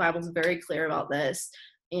feel like the Bible's very clear about this.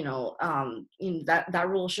 You know, that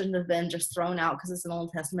rule shouldn't have been just thrown out because it's an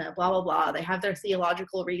Old Testament, blah, blah, blah. They have their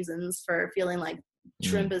theological reasons for feeling like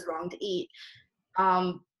shrimp is wrong to eat.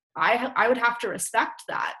 I would have to respect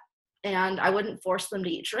that, and I wouldn't force them to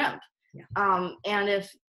eat shrimp. Yeah. And if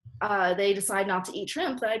they decide not to eat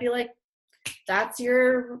shrimp, then I'd be like, that's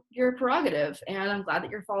your prerogative, and I'm glad that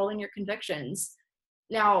you're following your convictions.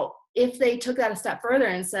 Now, if they took that a step further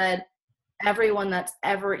and said, everyone that's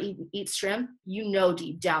ever eats shrimp, you know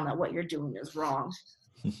deep down that what you're doing is wrong.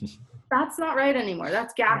 That's not right anymore.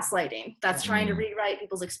 That's gaslighting. That's trying to rewrite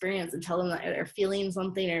people's experience and tell them that they're feeling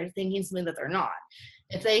something or thinking something that they're not.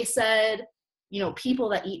 If they said, you know, people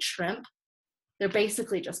that eat shrimp, they're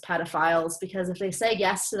basically just pedophiles, because if they say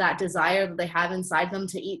yes to that desire that they have inside them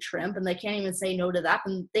to eat shrimp, and they can't even say no to that,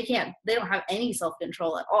 then they don't have any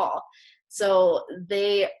self-control at all. So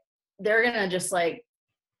they're gonna just like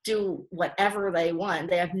do whatever they want.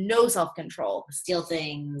 They have no self-control. Steal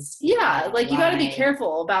things. Yeah, like, you got to be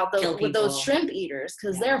careful about with those shrimp eaters,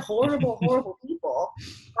 because they're horrible, horrible people.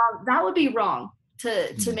 That would be wrong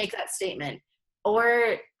to make that statement,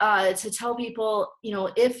 or to tell people, you know,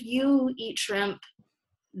 if you eat shrimp,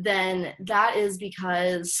 then that is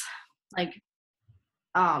because, like,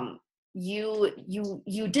 you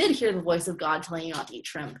did hear the voice of God telling you not to eat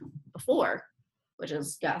shrimp before, which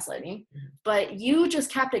is gaslighting, but you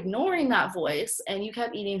just kept ignoring that voice, and you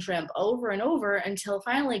kept eating shrimp over and over until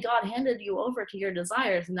finally God handed you over to your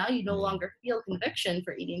desires, and now you no longer feel conviction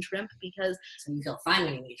for eating shrimp, because so you feel fine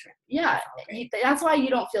when you eat shrimp. Yeah, that's why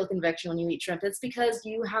you don't feel conviction when you eat shrimp. It's because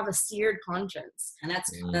you have a seared conscience. And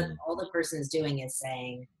that's all the person is doing is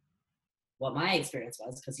saying what my experience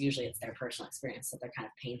was, because usually it's their personal experience that they're kind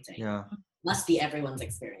of painting. Yeah. Must be everyone's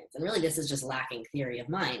experience. And really this is just lacking theory of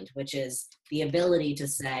mind, which is the ability to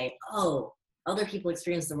say, oh, other people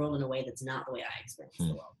experience the world in a way that's not the way I experience the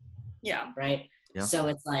world. Yeah. Right? Yeah. So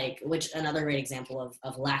it's like, which another great example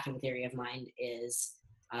of lacking theory of mind is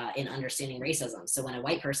in understanding racism. So when a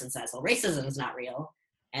white person says, well, racism is not real,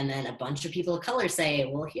 and then a bunch of people of color say,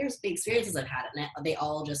 well, here's the experiences I've had, and they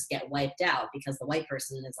all just get wiped out because the white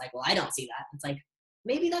person is like, well, I don't see that. It's like,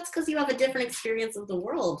 maybe that's because you have a different experience of the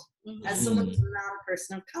world as someone who's not a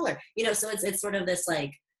person of color. You know, so it's sort of this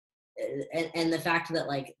like, and the fact that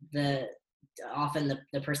like often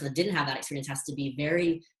the person that didn't have that experience has to be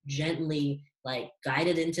very gently like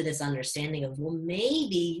guided into this understanding of, well,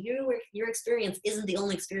 maybe your experience isn't the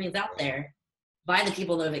only experience out there by the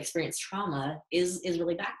people that have experienced trauma is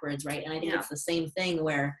really backwards, right? And I think it's the same thing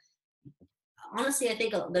where, honestly, I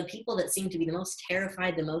think the people that seem to be the most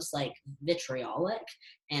terrified, the most like vitriolic,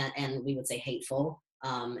 and we would say hateful,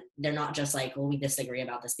 they're not just like, well, we disagree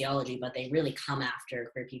about this theology, but they really come after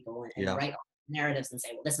queer people and write narratives and say,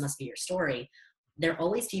 well, this must be your story. There are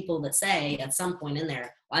always people that say at some point in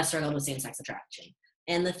there, well, I've struggled with same-sex attraction.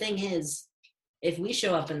 And the thing is, if we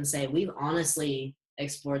show up and say, we've honestly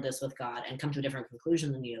explored this with God and come to a different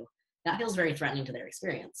conclusion than you, that feels very threatening to their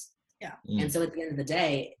experience. Yeah. And so at the end of the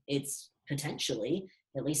day, it's potentially,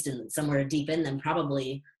 at least in somewhere deep in them,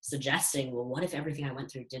 probably suggesting, well, what if everything I went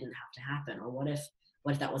through didn't have to happen? Or what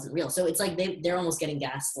if that wasn't real? So it's like they're almost getting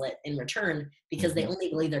gaslit in return because they only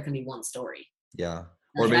believe there can be one story. Yeah.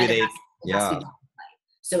 Or maybe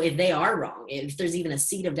So if they are wrong, if there's even a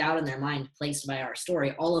seed of doubt in their mind placed by our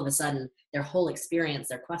story, all of a sudden their whole experience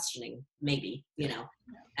they're questioning, maybe, you know,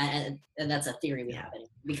 and that's a theory we have,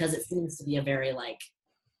 because it seems to be a very like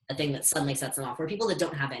a thing that suddenly sets them off, where people that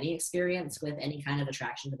don't have any experience with any kind of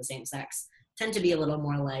attraction to the same sex tend to be a little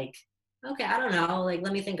more like, okay, I don't know, like,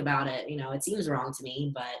 let me think about it. You know, it seems wrong to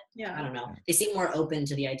me, but I don't know. They seem more open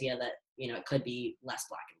to the idea that, you know, it could be less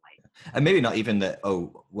black and white. And maybe not even that,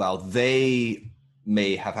 oh, well, they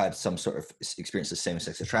may have had some sort of experience of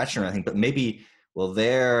same-sex attraction or anything, but maybe, well,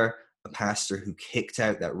 they're a pastor who kicked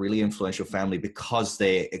out that really influential family because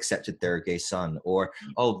they accepted their gay son, or,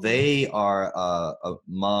 oh, they are a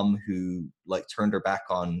mom who like turned her back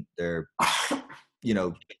on their, you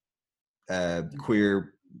know,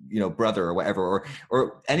 queer brother or whatever,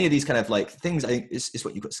 or any of these kind of like things, I think is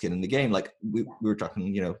what you put skin in the game. Like we were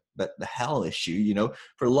talking, about the hell issue,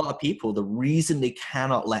 for a lot of people, the reason they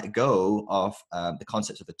cannot let go of the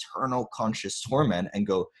concept of eternal conscious torment and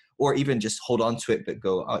go, or even just hold on to it, but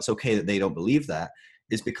go, oh, it's okay that they don't believe that,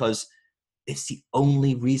 is because it's the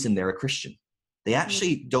only reason they're a Christian. They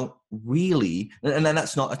actually don't really, and then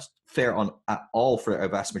that's not fair at all for a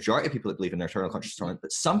vast majority of people that believe in eternal conscious torment,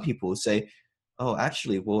 but some people say, oh,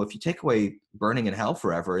 actually, well, if you take away burning in hell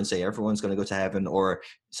forever and say everyone's going to go to heaven, or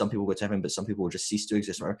some people go to heaven, but some people will just cease to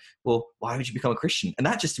exist, well, why would you become a Christian? And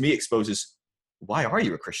that just, to me, exposes, why are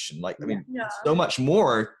you a Christian? Like, I mean, so much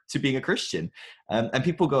more to being a Christian. And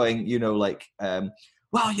people going,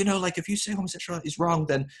 well, like if you say homosexuality is wrong,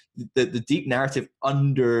 then the deep narrative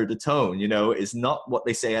under the tone, is not what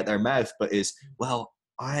they say at their mouth, but is, well,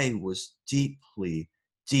 I was deeply,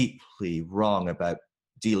 deeply wrong about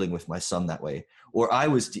dealing with my son that way, or I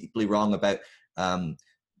was deeply wrong about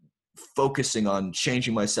focusing on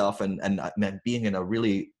changing myself and being in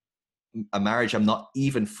a marriage I'm not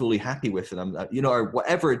even fully happy with, and I'm or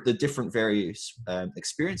whatever the different various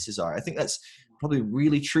experiences are. I think that's probably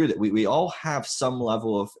really true, that we all have some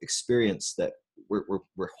level of experience that we're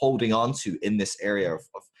holding on to in this area of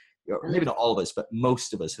maybe not all of us, but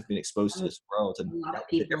most of us have been exposed to this world. And a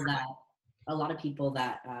lot of people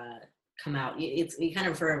that come out, we kind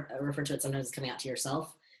of refer to it sometimes as coming out to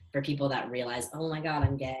yourself. For people that realize, oh my God,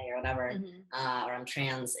 I'm gay or whatever, or I'm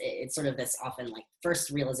trans, it's sort of this often like first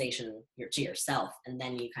realization to yourself, and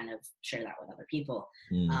then you kind of share that with other people.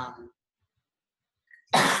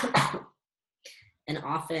 And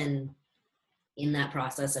often in that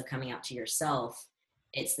process of coming out to yourself,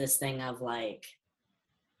 it's this thing of like,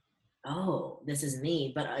 oh, this is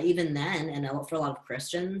me. But even then, and for a lot of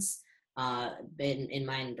Christians, in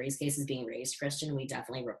mine and Bree's cases, being raised Christian, we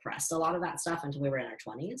definitely repressed a lot of that stuff until we were in our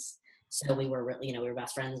 20s. So we were really, we were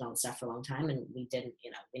best friends and all this stuff for a long time, and we didn't,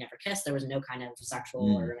 we never kissed. There was no kind of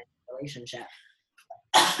sexual or romantic relationship.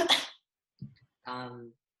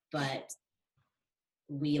 But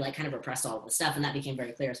we like kind of repressed all of the stuff, and that became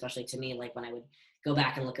very clear, especially to me, like when I would go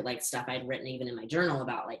back and look at like stuff I'd written even in my journal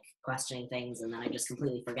about like questioning things, and then I just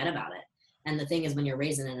completely forget about it. And the thing is, when you're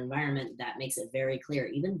raised in an environment that makes it very clear,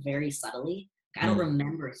 even very subtly, I don't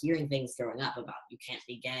remember hearing things growing up about you can't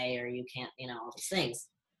be gay or you can't, all these things.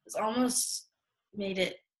 It's almost made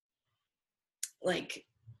it like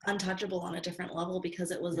untouchable on a different level because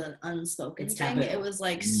it was an unspoken thing. Taboo. It was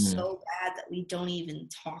like so bad that we don't even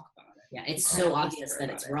talk about it. Yeah, it's so obvious that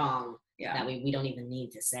it's wrong that we don't even need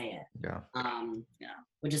to say it. Yeah.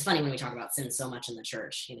 Which is funny when we talk about sin so much in the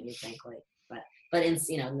church. You think like, but in,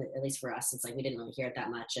 at least for us, it's like we didn't really hear it that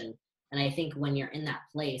much. And I think when you're in that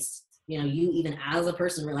place, you even as a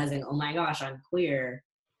person realizing, oh my gosh, I'm queer,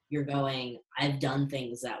 you're going, I've done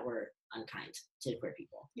things that were unkind to queer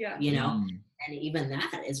people. Yeah. And even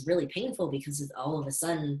that is really painful because it's all of a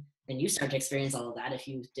sudden, then you start to experience all of that if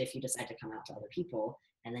you decide to come out to other people,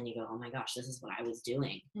 and then you go, oh my gosh, this is what I was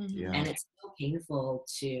doing. Yeah. And it's so painful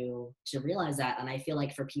to realize that. And I feel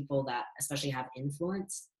like for people that especially have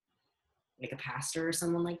influence, like a pastor or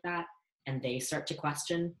someone like that, and they start to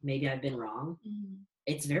question, maybe I've been wrong.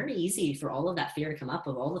 It's very easy for all of that fear to come up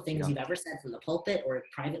of all the things you've ever said from the pulpit or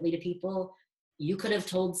privately to people. You could have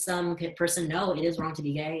told some person, no, it is wrong to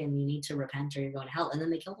be gay and you need to repent or you're going to hell. And then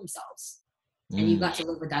they kill themselves. And you've got to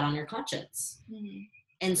live with that on your conscience.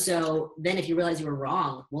 And so then if you realize you were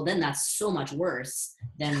wrong, well, then that's so much worse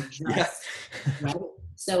than just, right?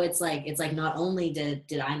 So it's like not only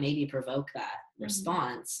did I maybe provoke that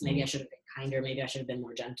response, maybe I should have been kinder, maybe I should have been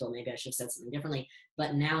more gentle, maybe I should have said something differently,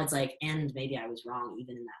 but now it's like, and maybe I was wrong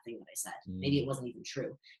even in that thing that I said. Maybe it wasn't even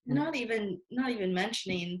true. Not even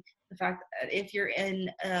mentioning the fact that if you're in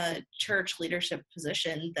a church leadership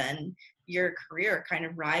position, then your career kind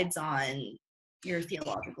of rides on your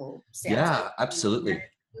theological stance. Yeah, absolutely. If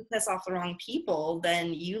you piss off the wrong people,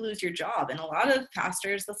 then you lose your job. And a lot of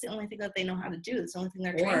pastors, that's the only thing that they know how to do. It's the only thing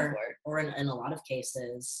they're trained for. Or in a lot of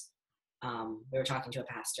cases, we were talking to a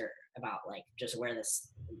pastor about like just where this,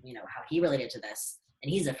 how he related to this,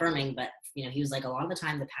 and he's affirming, but he was like, a lot of the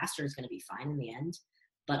time the pastor is going to be fine in the end,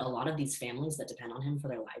 but a lot of these families that depend on him for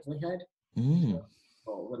their livelihood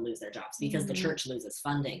would lose their jobs because the church loses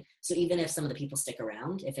funding. So even if some of the people stick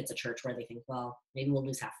around, if it's a church where they think, well, maybe we'll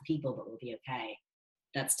lose half the people, but we'll be okay,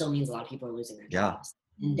 that still means a lot of people are losing their jobs.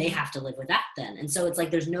 And they have to live with that then. And so it's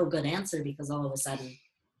like there's no good answer because all of a sudden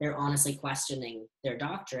they're honestly questioning their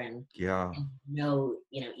doctrine. Yeah. And no,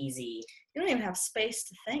 easy. You don't even have space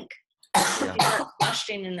to think. If you start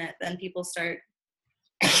questioning it, then people start.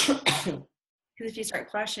 Because if you start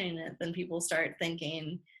questioning it, then people start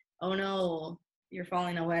thinking, "Oh no, you're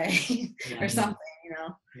falling away or something, you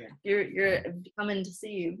know. You're becoming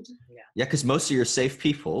deceived. Yeah, because most of your safe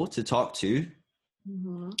people to talk to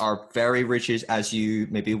are very rigid as you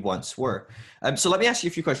maybe once were. So let me ask you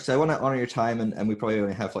a few questions. I want to honor your time, and we probably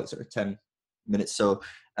only have like sort of 10 minutes. So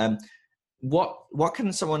what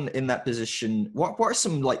can someone in that position, what are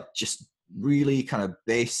some like just really kind of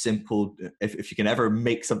base simple, if you can ever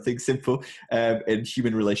make something simple in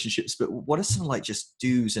human relationships, but what are some like just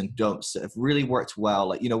do's and don'ts that have really worked well?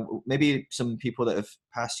 Like, you know, maybe some people that have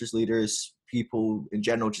pastors, leaders, people in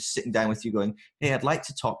general, just sitting down with you going, hey, I'd like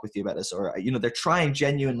to talk with you about this. Or, you know, they're trying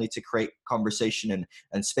genuinely to create conversation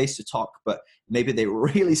and space to talk, but maybe they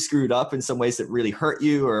really screwed up in some ways that really hurt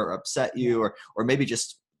you or upset you, or maybe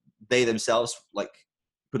just they themselves like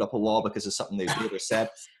put up a wall because of something they did or said.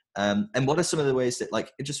 And what are some of the ways that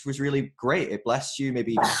like it just was really great? It blessed you,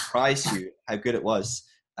 maybe even surprised you how good it was.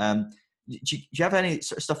 Do you have any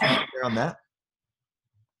sort of stuff you can share on that?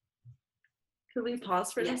 Could we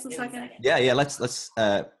pause for just a second? Yeah. Let's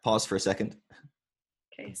pause for a second.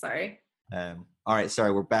 Okay, sorry. All right,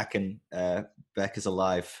 sorry, we're back, and Beck is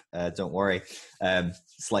alive. Don't worry.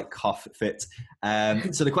 Slight cough fit.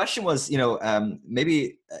 So the question was, you know,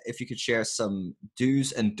 maybe if you could share some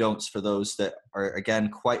do's and don'ts for those that are, again,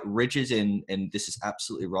 quite rigid in this is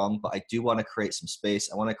absolutely wrong, but I do want to create some space.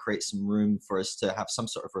 I want to create some room for us to have some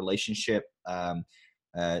sort of relationship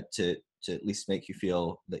to at least make you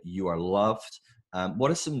feel that you are loved. What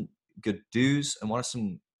are some good do's and what are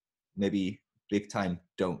some maybe big time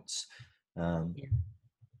don'ts?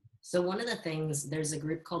 So one of the things, there's a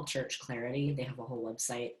group called Church Clarity. They have a whole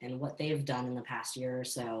website, and what they've done in the past year or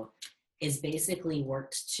so is basically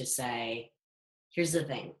worked to say, here's the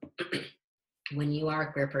thing. When you are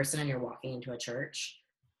a queer person and you're walking into a church,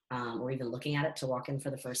 or even looking at it to walk in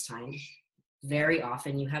for the first time, very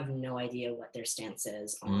often you have no idea what their stance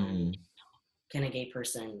is on can a gay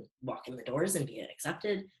person walk in the doors and be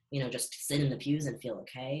accepted, you know, just sit in the pews and feel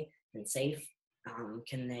okay and safe.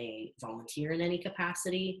 Can they volunteer in any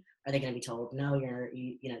capacity? Are they going to be told, no,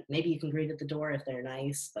 you know, maybe you can greet at the door if they're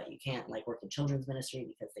nice, but you can't like work in children's ministry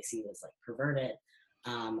because they see you as like perverted.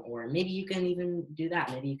 Or maybe you can even do that.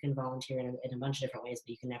 Maybe you can volunteer in a bunch of different ways,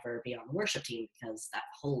 but you can never be on the worship team because that's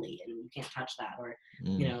holy and you can't touch that. Or,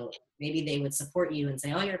 you know, maybe they would support you and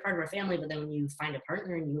say, oh, you're a part of our family. But then when you find a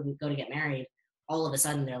partner and you go to get married, all of a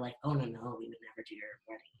sudden they're like, oh, no, we would never do your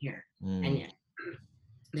wedding here. And yet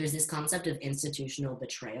there's this concept of institutional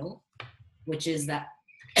betrayal, which is that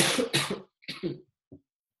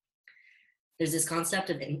there's this concept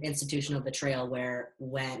of institutional betrayal where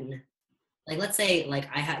when, like, let's say, like,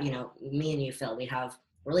 I have, you know, me and you, Phil, we have a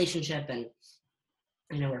relationship and,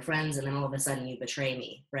 you know, we're friends, and then all of a sudden you betray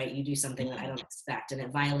me, right? You do something that I don't expect, and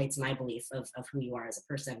it violates my belief of who you are as a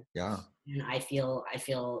person. Yeah. And I feel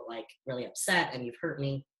like really upset, and you've hurt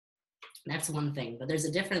me. That's one thing. But there's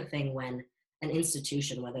a different thing when an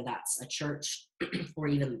institution, whether that's a church or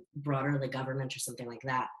even broader, the government or something like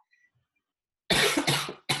that,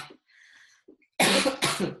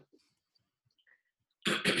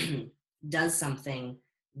 does something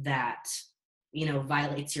that, you know,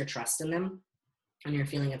 violates your trust in them and your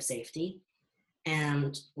feeling of safety.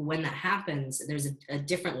 And when that happens, there's a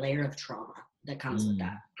different layer of trauma that comes with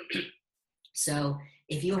that. So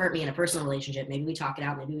if you hurt me in a personal relationship, maybe we talk it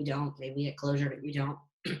out, maybe we don't, maybe we get closure, maybe we don't.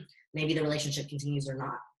 Maybe the relationship continues or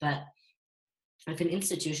not. But if an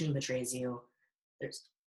institution betrays you, there's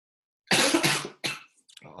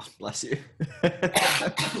oh, bless you.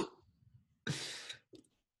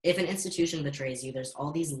 If an institution betrays you, there's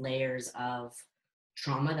all these layers of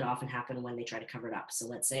trauma that often happen when they try to cover it up. So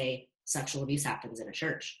let's say sexual abuse happens in a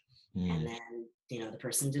church, and then, you know, the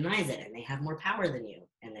person denies it, and they have more power than you,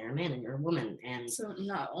 and they're a man and you're a woman. And so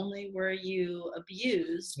not only were you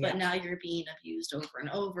abused, but now you're being abused over and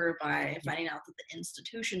over by finding out that the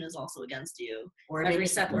institution is also against you, or every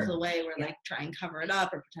step of the way, where like try and cover it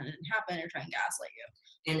up or pretend it didn't happen or try and gaslight you.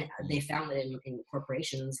 And they found that in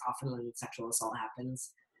corporations, often when sexual assault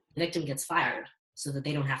happens, the victim gets fired so that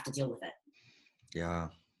they don't have to deal with it. Yeah.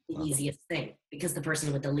 The easiest thing, because the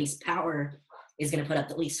person with the least power is going to put up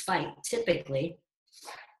the least fight, typically.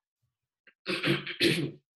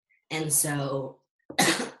 And so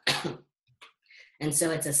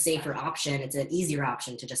it's a safer option. It's an easier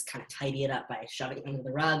option to just kind of tidy it up by shoving it under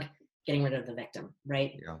the rug, getting rid of the victim,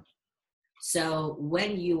 right? Yeah. So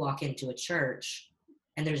when you walk into a church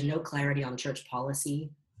and there's no clarity on church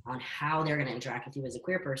policy on how they're going to interact with you as a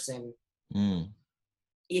queer person,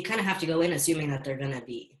 you kind of have to go in assuming that they're going to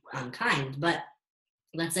be unkind. But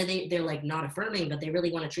let's say they're like not affirming, but they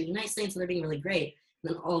really want to treat you nicely, and so they're being really great.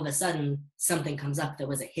 And then all of a sudden something comes up that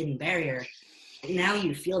was a hidden barrier, and now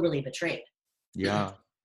you feel really betrayed. Yeah.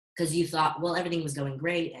 Because you thought, well, everything was going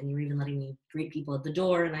great, and you were even letting me greet people at the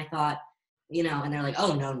door, and I thought, and they're like,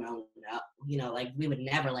 oh, no, like, we would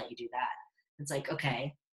never let you do that. It's like,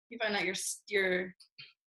 okay. You find out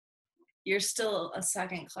you're still a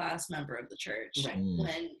second class member of the church, right.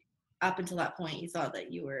 When up until that point you thought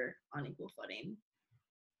that you were on equal footing.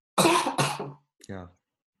 Yeah.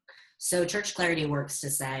 So church clarity works to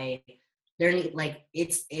say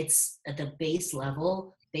it's at the base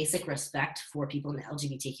level, basic respect for people in the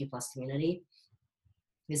LGBTQ plus community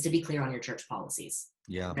is to be clear on your church policies.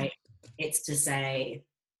 Yeah. Right. It's to say,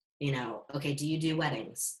 okay, do you do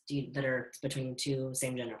weddings that are between two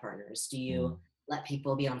same gender partners? Do you let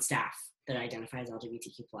people be on staff that identify as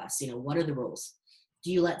LGBTQ plus? What are the rules?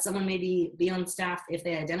 Do you let someone maybe be on staff if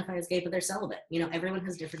they identify as gay but they're celibate? Everyone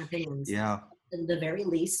has different opinions. Yeah. At the very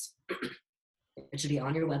least, it should be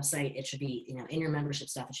on your website. It should be, in your membership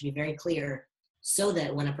stuff. It should be very clear so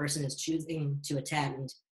that when a person is choosing to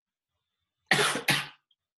attend,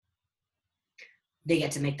 they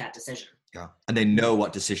get to make that decision. Yeah. And they know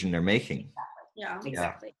what decision they're making.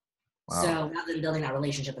 Exactly. Wow. So rather than building that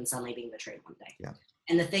relationship and suddenly being betrayed one day. Yeah.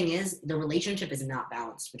 And the thing is, the relationship is not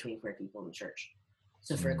balanced between queer people in the church.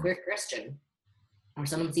 So for a queer Christian, or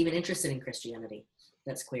someone that's even interested in Christianity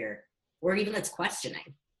that's queer, or even that's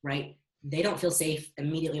questioning, right? They don't feel safe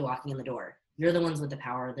immediately walking in the door. You're the ones with the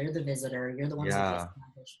power. They're the visitor. You're the ones that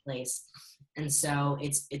place the place. And so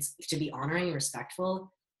it's to be honoring and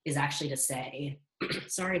respectful is actually to say,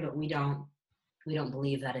 sorry, but we don't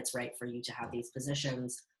believe that it's right for you to have these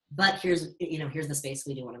positions. But here's the space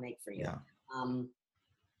we do want to make for you. Yeah.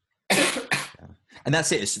 And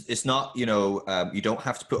that's it. It's not, you don't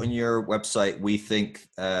have to put on your website. We think,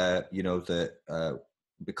 that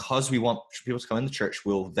because we want people to come in the church,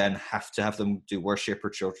 we'll then have to have them do worship or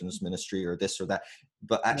children's ministry or this or that.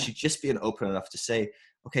 But actually just being open enough to say,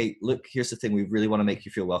 okay, look, here's the thing. We really want to make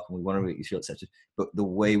you feel welcome. We want to make you feel accepted. But the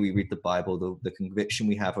way we read the Bible, the conviction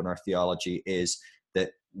we have on our theology is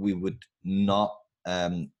that we would not,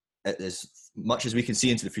 as much as we can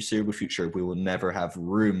see into the foreseeable future, we will never have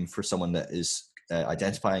room for someone that is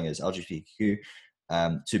identifying as LGBTQ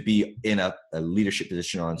to be in a leadership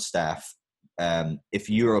position or on staff. If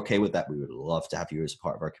you're okay with that, we would love to have you as a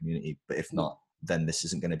part of our community. But if not, then this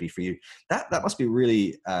isn't going to be for you. That must be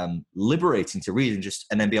really liberating to read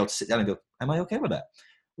and then be able to sit down and go, am I okay with that?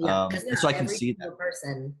 Yeah, because so I can see that. Every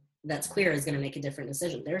person that's queer is going to make a different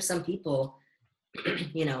decision. There are some people,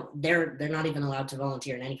 they're not even allowed to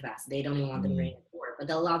volunteer in any capacity. They don't even want them reading the board, but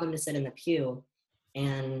they'll allow them to sit in the pew,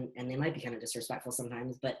 and they might be kind of disrespectful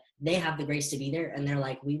sometimes, but they have the grace to be there, and they're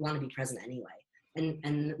like, we want to be present anyway.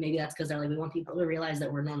 And maybe that's because they're like, we want people to realize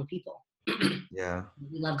that we're normal people. Yeah.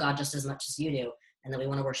 We love God just as much as you do, and that we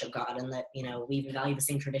want to worship God, and that, we value the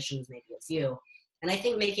same traditions maybe as you. And I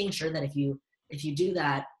think making sure that if you do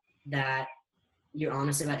that you're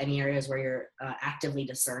honest about any areas where you're actively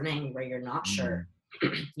discerning, where you're not sure,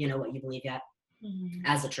 what you believe yet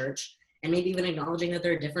as a church, and maybe even acknowledging that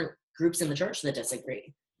there are different groups in the church that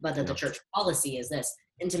disagree, but that the church policy is this,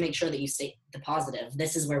 and to make sure that you state the positive.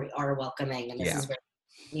 This is where we are welcoming, and this is where,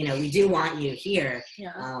 we do want you here,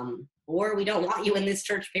 or we don't want you in this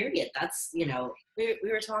church, period. That's, we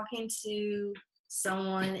were talking to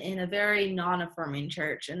someone in a very non-affirming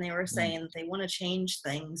church, and they were saying that they want to change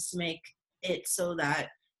things to make it so that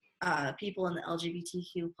people in the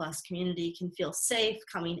LGBTQ plus community can feel safe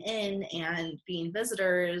coming in and being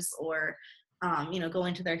visitors, or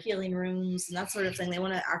going to their healing rooms and that sort of thing. They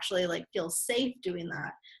want to actually feel safe doing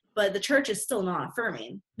that, but the church is still not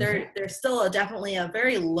affirming. There's still definitely a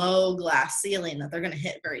very low glass ceiling that they're going to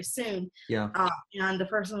hit very soon. And the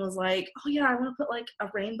person was like, oh yeah, I want to put a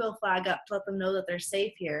rainbow flag up to let them know that they're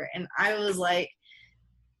safe here. And I was like,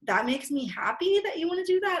 that makes me happy that you want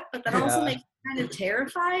to do that, but that also makes me kind of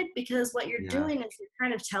terrified, because what you're doing is you're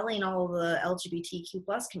kind of telling all the LGBTQ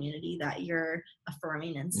plus community that you're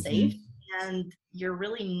affirming and safe, and you're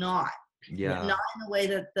really not. Not in the way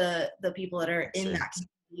that the people that are in that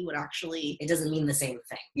community would actually. It doesn't mean the same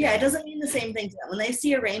thing. Yeah, it doesn't mean the same thing to them. When they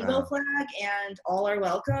see a rainbow flag and all are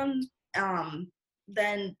welcomed,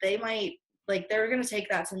 then they might they're going to take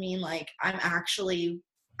that to mean I'm actually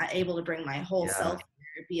able to bring my whole self,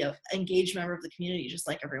 be an engaged member of the community just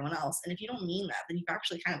like everyone else. And if you don't mean that, then you've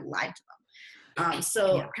actually kind of lied to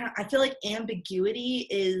them. I feel like ambiguity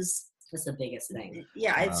is just the biggest thing.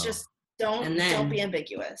 It's just don't be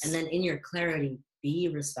ambiguous. And then in your clarity,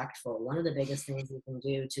 be respectful. One of the biggest things you can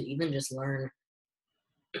do to even just learn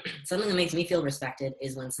something that makes me feel respected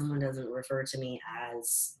is when someone doesn't refer to me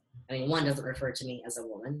as, one doesn't refer to me as a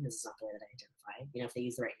woman. This is not the way that I identify. If they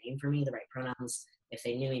use the right name for me, the right pronouns, if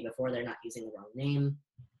they knew me before, they're not using the wrong name.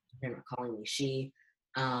 You're not calling me she.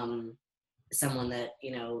 Someone that,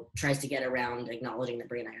 you know, tries to get around acknowledging that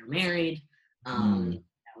Brie and I are married. You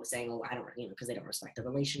know, saying, oh, I don't, you know, because they don't respect the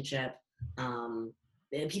relationship. And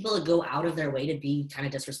people that go out of their way to be kind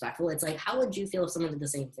of disrespectful. It's like, how would you feel if someone did the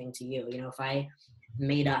same thing to you? You know, if I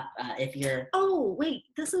made up, if you're... Oh, wait,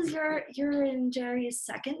 this is you're in Jerry's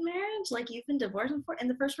second marriage? Like, you've been divorced before and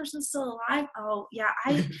the first person's still alive? Oh, yeah,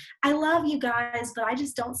 I love you guys, but I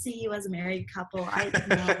just don't see you as a married couple.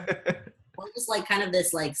 Or just like kind of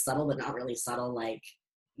this like subtle but not really subtle, like,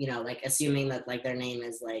 you know, like assuming that like their name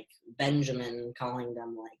is like Benjamin, calling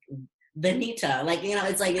them like Benita, like, you know,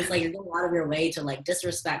 it's like you're going out of your way to like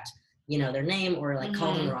disrespect, you know, their name, or like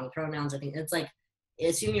call them the wrong pronouns. I think it's like,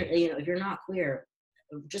 assume you're, you know, if you're not queer,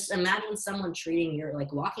 just imagine someone treating your,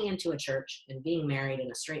 like walking into a church and being married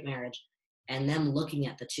in a straight marriage and them looking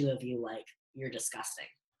at the two of you like you're disgusting,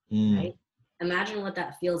 right? Imagine what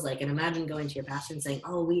that feels like, and imagine going to your pastor and saying,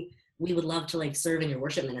 oh, we would love to like serve in your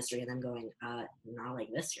worship ministry, and them going, not like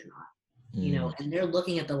this, you're not. You know, and they're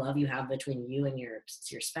looking at the love you have between you and your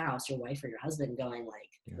spouse, your wife or your husband, going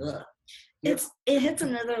like, ugh. It hits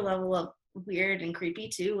another level of weird and creepy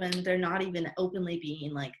too, when they're not even openly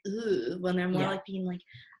being like, ooh, when they're more like being like,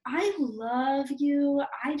 I love you.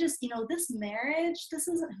 I just, you know, this marriage, this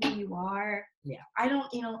isn't who you are. Yeah. I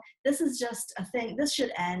don't, you know, this is just a thing. This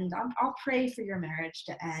should end. I'll pray for your marriage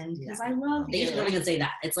to end because I love you. They just don't even say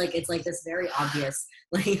that. It's like this very obvious,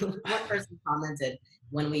 like one person commented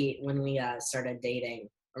when we started dating,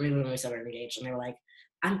 or maybe when we started engaged, and they were like,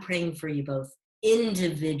 I'm praying for you both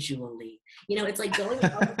individually. You know, it's like going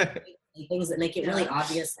out things that make it really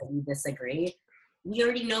obvious that you disagree. We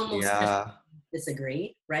already know most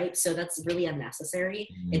disagree, right? So that's really unnecessary.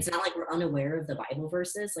 It's not like we're unaware of the Bible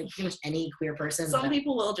verses. Like pretty much any queer person. Some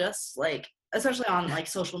people will just like, especially on like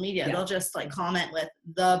social media, they'll just like comment with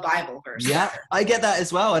the Bible verse. Yeah, I get that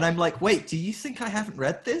as well. And I'm like, wait, do you think I haven't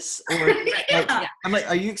read this? Or I'm like,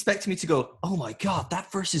 are you expecting me to go, oh my God,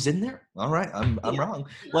 that verse is in there? All right, I'm wrong.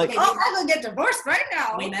 Like, I'm gonna get divorced right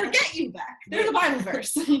now. Forget you, Beck. There's a Bible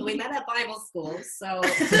verse. We met at Bible school, so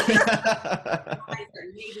maybe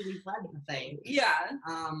we read the thing. Yeah.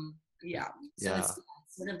 So it's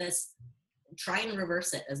sort of this, try and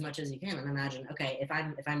reverse it as much as you can, and imagine, okay, if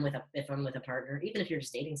I'm with a partner, even if you're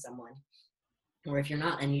just dating someone, or if you're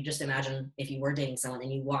not, and you just imagine if you were dating someone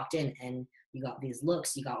and you walked in and you got these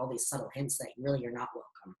looks, you got all these subtle hints that really you're not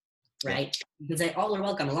welcome, right? You can say, oh, we're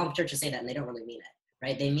welcome. A lot of churches say that and they don't really mean it,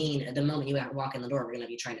 right? They mean at the moment you walk in the door, we're going to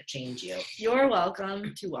be trying to change you. You're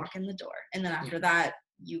welcome to walk in the door, and then after that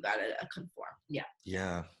you gotta conform.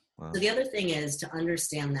 Wow. So the other thing is to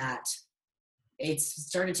understand that it's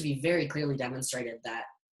started to be very clearly demonstrated that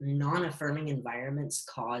non-affirming environments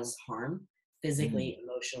cause harm physically,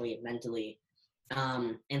 emotionally, mentally,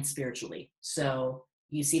 and spiritually. So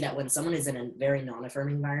you see that when someone is in a very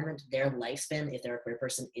non-affirming environment, their lifespan, if they're a queer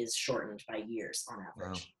person, is shortened by years on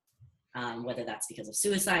average. Whether that's because of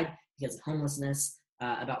suicide, because of homelessness.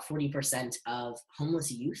 About 40% of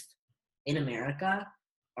homeless youth in America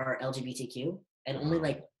are LGBTQ, and only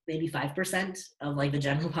like maybe 5% of like the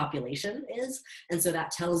general population is. And so that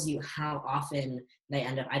tells you how often they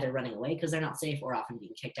end up either running away because they're not safe, or often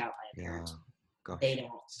being kicked out by a parent. They don't.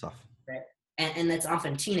 Stuff. Right? And that's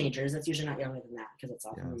often teenagers. That's usually not younger than that, because it's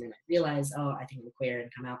often when they might realize, oh, I think I'm queer,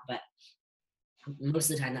 and come out. But most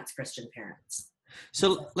of the time that's Christian parents.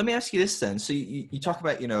 So let me ask you this then. So you talk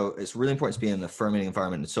about, you know, it's really important to be in an affirming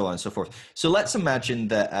environment and so on and so forth. So let's imagine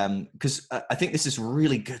that, because I think this is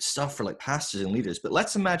really good stuff for like pastors and leaders, but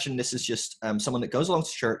let's imagine this is just someone that goes along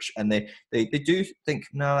to church and they do think,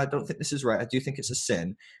 no, I don't think this is right. I do think it's a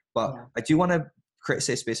sin, but I do want to create a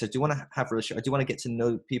safe space. I do want to have a relationship. I do want to get to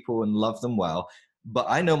know people and love them well. But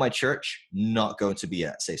I know my church not going to be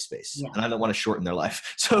a safe space, and I don't want to shorten their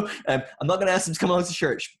life. So I'm not going to ask them to come along to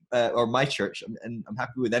church or my church, and I'm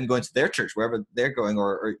happy with them going to their church, wherever they're going,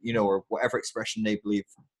 or you know, or whatever expression they believe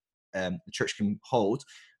the church can hold.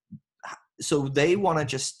 So they want to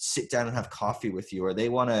just sit down and have coffee with you, or they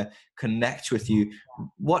want to connect with you.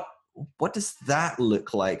 What does that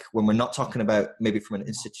look like when we're not talking about maybe from an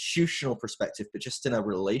institutional perspective, but just in a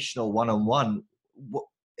relational one-on-one?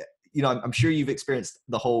 You know, I'm sure you've experienced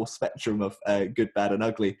the whole spectrum of good, bad, and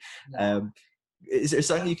ugly. Is there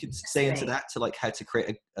something you could say into that, to like how to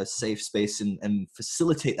create a safe space and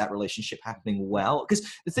facilitate that relationship happening well? Because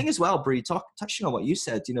the thing as well, Brie, touching on what you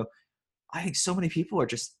said, you know, I think so many people are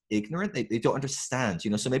just ignorant. They don't understand,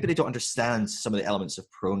 you know, so maybe they don't understand some of the elements of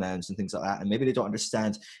pronouns and things like that. And maybe they don't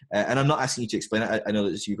understand, and I'm not asking you to explain it. I know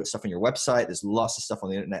that you've got stuff on your website. There's lots of stuff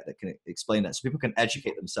on the internet that can explain that, so people can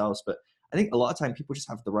educate themselves. But I think a lot of time people just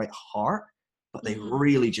have the right heart, but they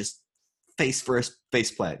really just face first,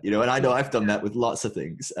 face plant, you know, and I know I've done that with lots of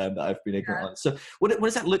things that I've been ignorant on. So what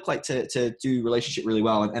does that look like to do relationship really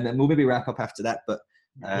well? And then we'll maybe wrap up after that, but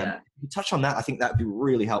you touch on that. I think that'd be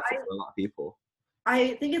really helpful for a lot of people.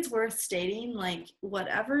 I think it's worth stating, like,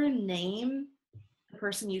 whatever name the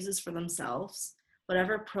person uses for themselves,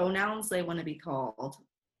 whatever pronouns they want to be called,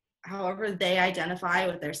 however they identify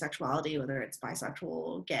with their sexuality, whether it's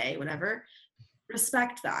bisexual, gay, whatever,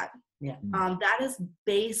 respect that. Yeah. That is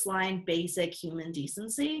baseline, basic human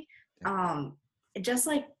decency. Just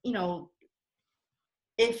like, you know,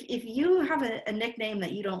 if you have a nickname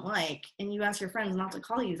that you don't like and you ask your friends not to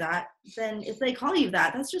call you that, then if they call you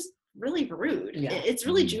that, that's just really rude. Yeah. It's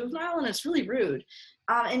really juvenile and it's really rude.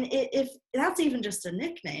 And if that's even just a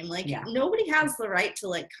nickname, like nobody has the right to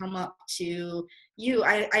like come up to you.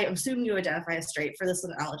 I assume you identify as straight for this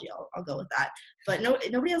analogy. I'll go with that. But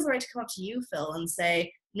nobody has the right to come up to you, Phil, and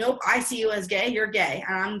say, nope, I see you as gay, you're gay,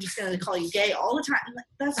 and I'm just going to call you gay all the time. Like,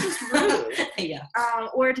 that's just rude. Yeah.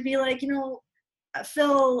 Or to be like, you know,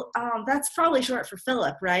 Phil, that's probably short for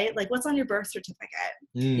Philip, right? Like, what's on your birth certificate?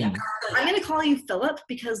 Yeah. I'm going to call you Philip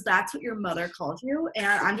because that's what your mother called you, and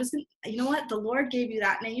I'm just going to, you know what, the Lord gave you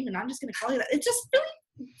that name, and I'm just going to call you that. It's just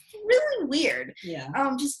really weird. Yeah.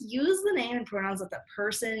 Just use the name and pronouns that the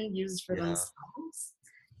person uses for themselves.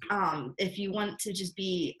 If you want to just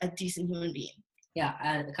be a decent human being. Yeah,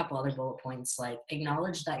 a couple other bullet points, like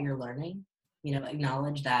acknowledge that you're learning, you know,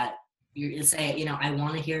 acknowledge that you say, you know, I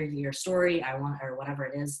want to hear your story, or whatever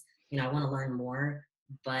it is, you know, I want to learn more,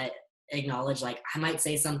 but acknowledge, like, I might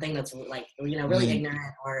say something that's like, you know, really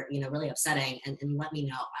ignorant or, you know, really upsetting, and let me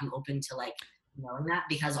know. I'm open to like knowing that,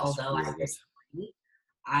 because although I disagree,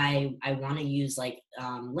 I want to use like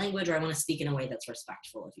language, or I want to speak in a way that's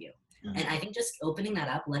respectful of you. And I think just opening that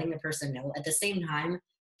up, letting the person know, at the same time,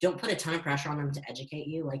 don't put a ton of pressure on them to educate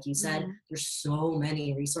you. Like you said, there's so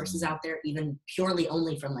many resources out there, even purely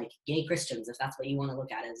only from like gay Christians, if that's what you want to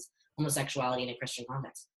look at as homosexuality in a Christian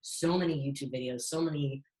context. So many YouTube videos,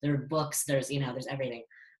 there are books, there's everything.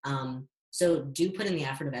 So do put in the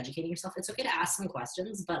effort of educating yourself. It's okay to ask some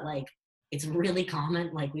questions, but like, it's really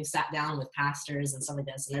common. Like, we've sat down with pastors and stuff like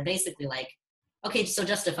this, and they're basically like, okay, so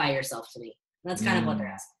justify yourself to me. And that's kind of what they're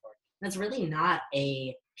asking for. That's really not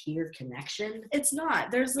a peer connection. It's not.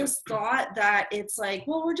 There's this thought that it's like,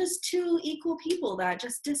 well, we're just two equal people that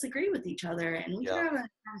just disagree with each other, and we can have a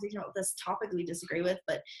conversation about this topic we disagree with.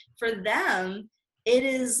 But for them, it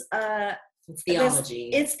is it's theology.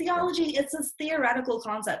 It's theology. It's a theoretical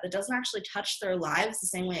concept that doesn't actually touch their lives the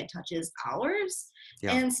same way it touches ours.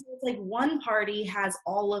 Yeah. And so it's like one party has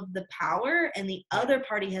all of the power and the other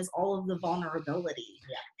party has all of the vulnerability.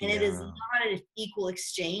 Yeah. And it is not an equal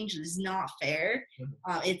exchange. It is not fair.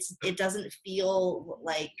 It doesn't feel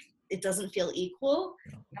equal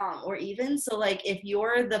or even. So like, if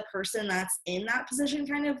you're the person that's in that position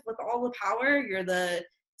kind of with all the power, you're the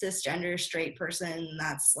cisgender straight person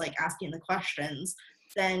that's like asking the questions,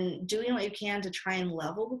 then doing what you can to try and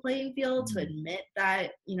level the playing field, to admit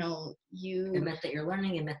that, you know, you admit that you're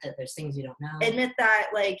learning, admit that there's things you don't know, admit that,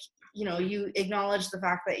 like, you know, you acknowledge the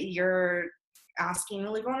fact that you're asking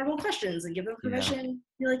really vulnerable questions and give them permission.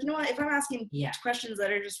 You're like, you know what, if I'm asking questions that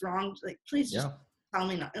are just wrong, like, please just tell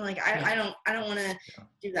me not. Like, I don't want to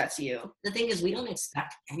do that to you. The thing is, we don't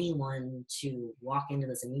expect anyone to walk into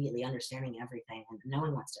this immediately understanding everything and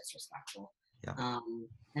knowing what's disrespectful.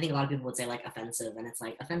 I think a lot of people would say like offensive, and it's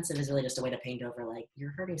like, offensive is really just a way to paint over like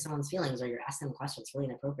you're hurting someone's feelings or you're asking them questions really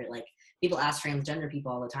inappropriate. Like, people ask transgender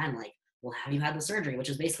people all the time, like, well, have you had the surgery? Which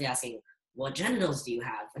is basically asking, what genitals do you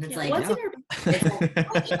have? And it's like, ask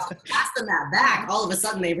them that back. All of a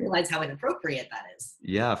sudden they realize how inappropriate that is.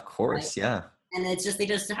 Yeah, of course. Right? Yeah. And it's just, they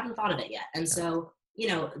just haven't thought of it yet. And so, you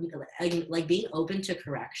know, like being open to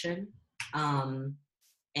correction and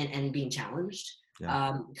being challenged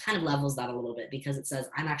kind of levels that a little bit, because it says,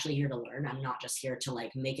 I'm actually here to learn. I'm not just here to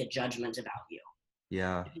like make a judgment about you.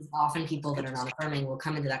 Yeah. Because often people that are non-affirming will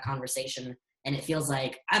come into that conversation and it feels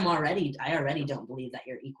like I already don't believe that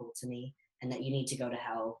you're equal to me and that you need to go to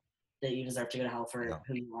hell, that you deserve to go to hell for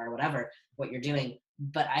who you are, whatever, what you're doing.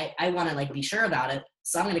 But I want to like be sure about it.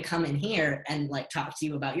 So I'm going to come in here and like talk to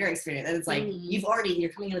you about your experience. And it's like, you're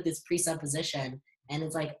coming in with this presupposition, and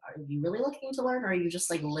it's like, are you really looking to learn, or are you just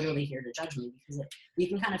like literally here to judge me? Because you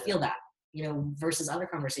can kind of feel that, you know, versus other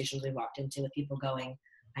conversations we've walked into with people going,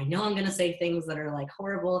 I know I'm going to say things that are like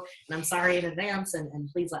horrible, and I'm sorry in advance, and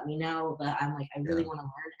please let me know, but I'm like, I really want to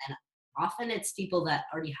learn. And often it's people that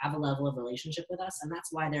already have a level of relationship with us, and that's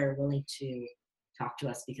why they're willing to talk to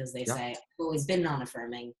us, because they say, I've always been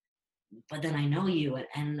non-affirming, but then I know you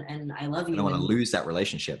and I love you. I don't want to and lose that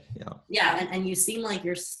relationship. and you seem like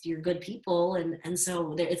you're good people, and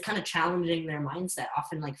so it's kind of challenging their mindset.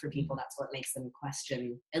 Often, like for people, that's what makes them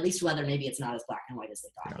question at least whether maybe it's not as black and white as they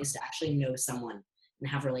thought. Is to actually know someone and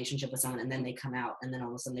have a relationship with someone, and then they come out, and then all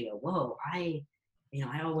of a sudden they go, whoa, I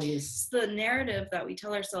always, the narrative that we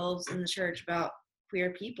tell ourselves in the church about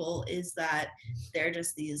queer people is that they're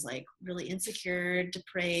just these like really insecure,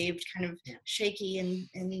 depraved, kind of shaky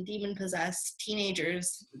and demon possessed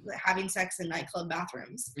teenagers having sex in nightclub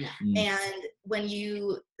bathrooms. And when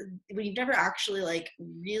you've never actually like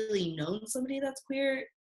really known somebody that's queer,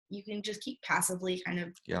 you can just keep passively kind of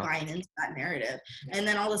buying into that narrative. And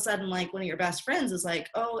then all of a sudden, like one of your best friends is like,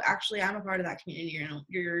 oh, actually I'm a part of that community.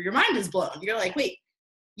 Your mind is blown. You're like, wait,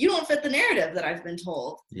 you don't fit the narrative that I've been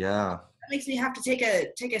told. Yeah. That makes me have to take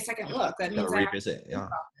a second look. That means I revisit.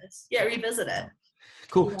 Revisit it.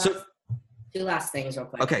 Cool. So two last things real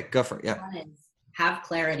quick. Okay, go for it. Yeah. One is have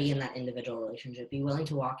clarity in that individual relationship. Be willing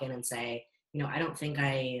to walk in and say, I don't think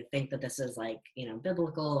that this is like,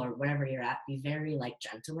 biblical or wherever you're at. Be very like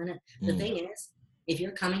gentle in it. The thing is, if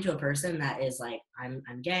you're coming to a person that is like, I'm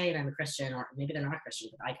gay and I'm a Christian, or maybe they're not a Christian,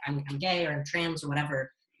 but like I'm gay or I'm trans or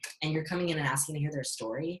whatever, and you're coming in and asking to hear their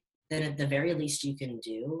story, then at the very least you can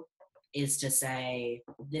do is to say,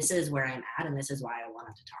 this is where I'm at and this is why I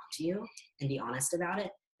wanted to talk to you, and be honest about it.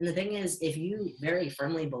 And the thing is, if you very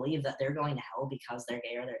firmly believe that they're going to hell because they're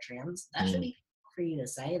gay or they're trans, that should be for you to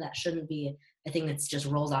say. That shouldn't be a thing that's just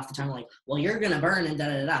rolls off the tongue like, well, you're going to burn and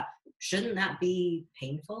da-da-da-da. Shouldn't that be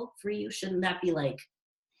painful for you? Shouldn't that be like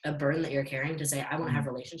a burden that you're carrying to say, I want to have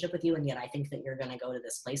a relationship with you, and yet I think that you're going to go to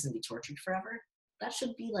this place and be tortured forever? That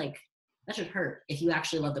should be like, that should hurt if you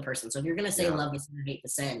actually love the person. So if you're going to say love the sin and hate the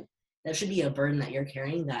sin, that should be a burden that you're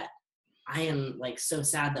carrying, that I am like so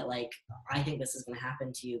sad that like I think this is going to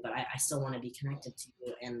happen to you, but I still want to be connected to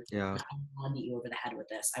you, and I don't want to beat you over the head with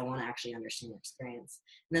this. I want to actually understand your experience.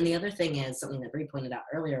 And then the other thing is something that Bree pointed out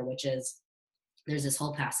earlier, which is there's this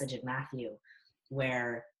whole passage in Matthew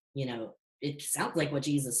where, it sounds like what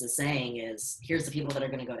Jesus is saying is, here's the people that are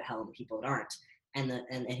going to go to hell and the people that aren't. And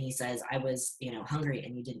he says, I was, hungry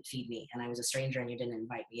and you didn't feed me, and I was a stranger and you didn't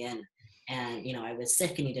invite me in, and, I was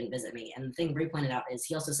sick and you didn't visit me. And the thing Bree pointed out is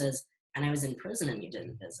he also says, and I was in prison and you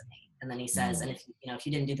didn't visit me. And then he says, and if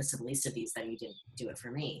you didn't do this to the least of these, then you didn't do it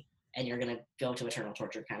for me, and you're going to go to eternal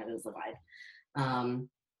torture, kind of is the vibe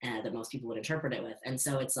that most people would interpret it with. And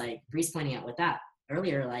so it's like Bree's pointing out with that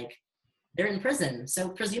earlier, like they're in prison. So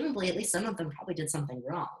presumably at least some of them probably did something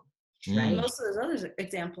wrong. Right? Most of those other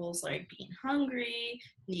examples, like being hungry,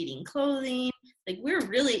 needing clothing, like we're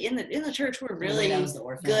really in the church, we're really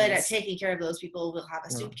good at taking care of those people. We'll have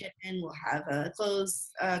a soup kitchen, we'll have a clothes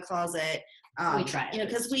closet. We try,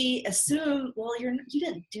 because we assume, well, you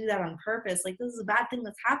didn't do that on purpose. Like this is a bad thing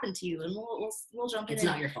that's happened to you, and we'll jump in. It's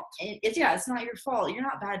not your fault. It's not your fault. You're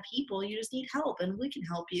not bad people. You just need help, and we can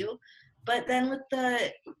help you. But then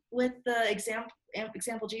with the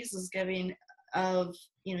example Jesus is giving of,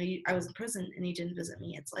 I was in prison and you didn't visit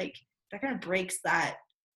me, it's like that kind of breaks that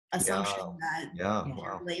assumption that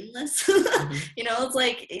you're blameless. It's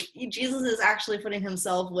like Jesus is actually putting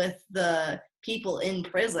himself with the people in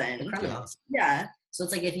prison, the criminals. So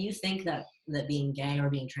it's like, if you think that being gay or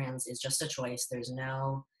being trans is just a choice, there's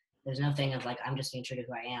no thing of like, I'm just being true to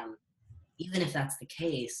who I am. Even if that's the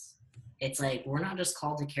case, it's like, we're not just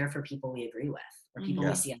called to care for people we agree with or people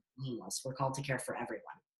we see as blameless. We're called to care for everyone.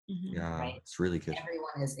 Right? It's really good.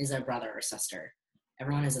 Everyone is a brother or sister.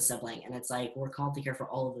 Everyone is a sibling. And it's like, we're called to care for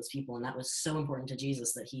all of those people. And that was so important to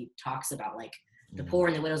Jesus that he talks about like the poor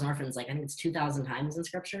and the widows and orphans, like I think it's 2,000 times in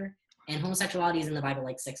scripture. And homosexuality is in the Bible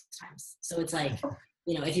like 6 times. So it's like,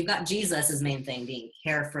 if you've got Jesus' main thing being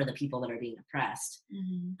care for the people that are being oppressed,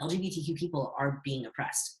 LGBTQ people are being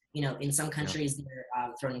oppressed. In some countries, they're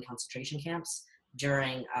thrown in concentration camps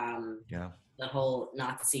during the whole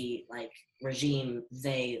Nazi like regime.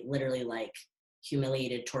 They literally like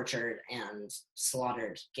humiliated, tortured, and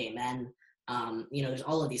slaughtered gay men. There's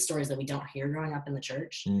all of these stories that we don't hear growing up in the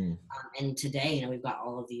church. And today, we've got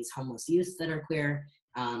all of these homeless youth that are queer.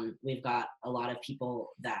 We've got a lot of people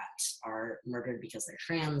that are murdered because they're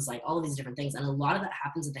trans, like all of these different things. And a lot of that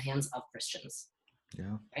happens at the hands of Christians.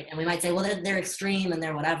 Right? And we might say, well, they're extreme and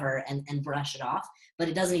they're whatever, and brush it off. But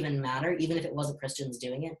it doesn't even matter. Even if it wasn't Christians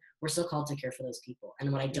doing it, we're still called to care for those people.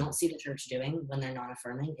 And what I don't see the church doing when they're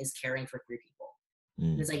non-affirming is caring for queer people.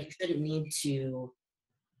 It's like, you shouldn't need to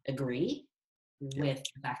agree with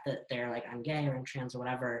the fact that they're like, I'm gay or I'm trans or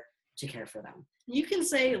whatever, to care for them. You can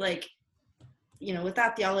say like, with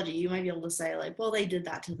that theology, you might be able to say like, well, they did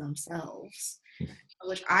that to themselves.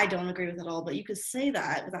 which I don't agree with at all, but you could say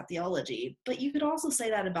that without theology, but you could also say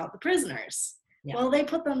that about the prisoners. Yeah. Well, they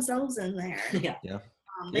put themselves in there. Yeah.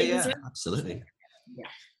 They Yeah, deserve absolutely. Yeah.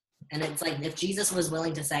 And it's like, if Jesus was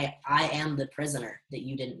willing to say, I am the prisoner that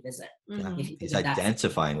you didn't visit, Mhm. if you He's think that's-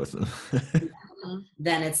 identifying with them.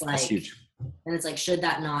 then it's That's like, huge. and it's like, should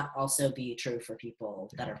that not also be true for people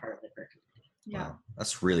that are part of the queer community? Yeah. Wow,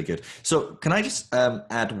 that's really good. So can I just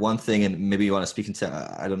add one thing, and maybe you want to speak into,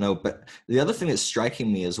 I don't know, but the other thing that's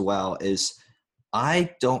striking me as well is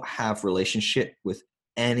I don't have relationship with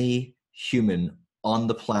any human on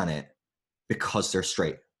the planet because they're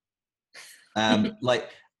straight. Like,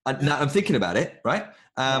 now I'm thinking about it, right?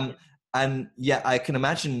 And yeah, I can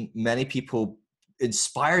imagine many people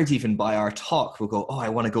inspired even by our talk will go, oh, I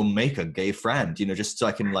want to go make a gay friend, just so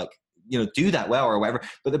I can do that well or whatever.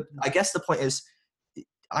 But I guess the point is,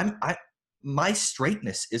 my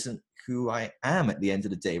straightness isn't who I am at the end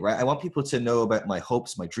of the day, right? I want people to know about my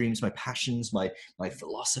hopes, my dreams, my passions, my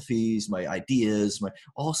philosophies, my ideas, my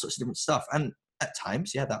all sorts of different stuff. And at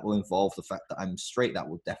times, yeah, that will involve the fact that I'm straight. That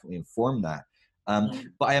will definitely inform that.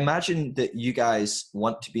 But I imagine that you guys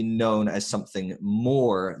want to be known as something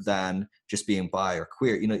more than just being bi or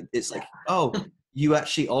queer. It's like, oh, you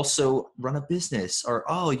actually also run a business, or,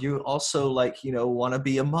 oh, you also want to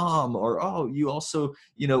be a mom, or, oh, you also,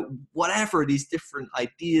 whatever these different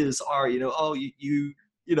ideas are, oh, you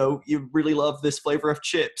really love this flavor of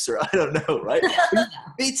chips, or I don't know, right?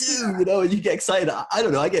 Me too, and you get excited. I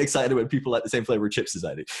don't know. I get excited when people like the same flavor of chips as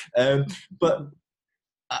I do. But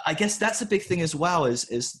I guess that's a big thing as well,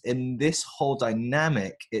 is in this whole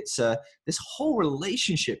dynamic, it's this whole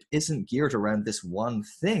relationship isn't geared around this one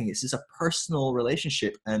thing. It's just a personal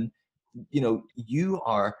relationship, and you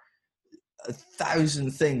are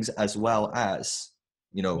 1,000 things as well as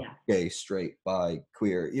gay, straight, bi,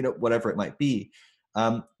 queer, whatever it might be.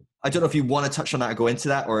 I don't know if you want to touch on that or go into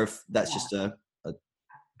that, or if that's just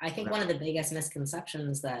I think one of the biggest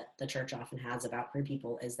misconceptions that the church often has about queer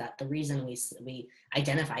people is that the reason we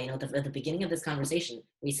identify, at the beginning of this conversation,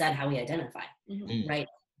 we said how we identify, right?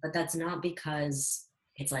 But that's not because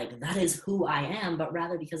it's like, that is who I am, but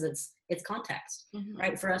rather because it's context,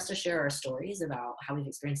 right? For us to share our stories about how we've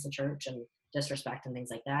experienced the church and disrespect and things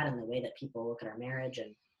like that, and the way that people look at our marriage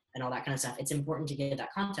and all that kind of stuff, it's important to give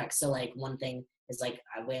that context. So like, one thing is, like,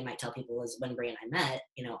 a way I might tell people is, when Brie and I met,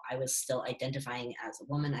 I was still identifying as a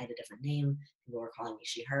woman. I had a different name. People were calling me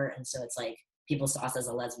she, her. And so it's like, people saw us as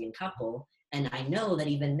a lesbian couple. And I know that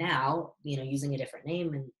even now, using a different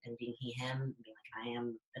name and being he, him, and being like, I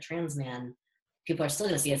am a trans man, people are still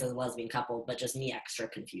going to see us as a lesbian couple, but just me extra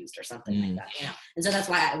confused or something like that, And so that's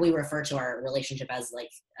why we refer to our relationship as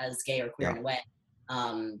gay or queer in a way.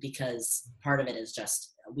 Because part of it is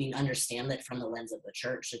just, we understand that from the lens of the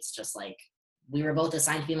church, it's just like, we were both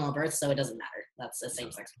assigned female at birth, so it doesn't matter. That's a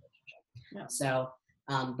same-sex relationship. Yeah. So,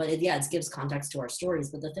 but it gives context to our stories.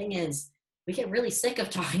 But the thing is, we get really sick of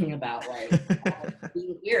talking about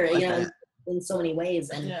being queer, in so many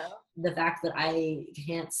ways. And the fact that I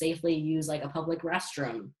can't safely use a public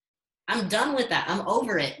restroom, I'm done with that. I'm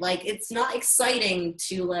over it. It's not exciting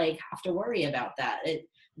to have to worry about that.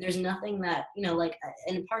 There's nothing that,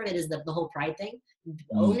 and part of it is the whole pride thing.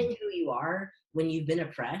 Owning who you are when you've been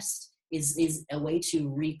oppressed is a way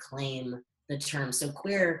to reclaim the term. So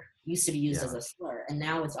queer used to be used as a slur, and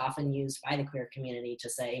now it's often used by the queer community to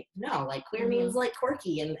say, no, queer means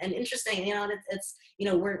quirky and interesting, and it's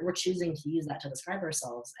we're choosing to use that to describe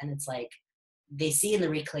ourselves. And it's like, they see in the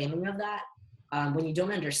reclaiming of that, when you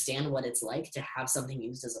don't understand what it's like to have something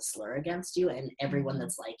used as a slur against you and everyone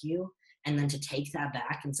that's like you, and then to take that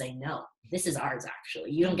back and say, no, this is ours,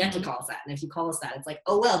 actually. You don't get to call us that. And if you call us that, it's like,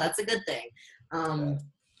 oh, well, that's a good thing.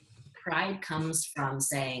 Pride comes from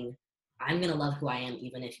saying, I'm going to love who I am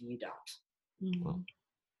even if you don't.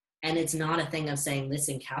 And it's not a thing of saying, this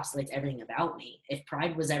encapsulates everything about me. If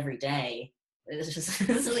pride was every day, it's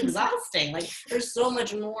exhausting. There's so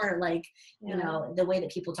much more, the way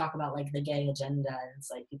that people talk about the gay agenda. It's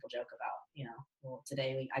like, people joke about, well,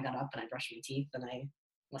 today I got up and I brushed my teeth and I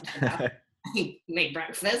went to the bathroom. I made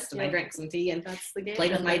breakfast and I drank some tea and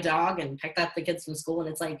played with my dog and picked up the kids from school. And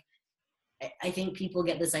it's like, I think people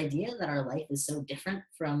get this idea that our life is so different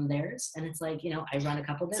from theirs. And it's like, I run a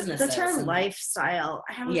couple businesses. The term lifestyle,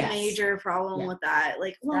 I have a major problem with that.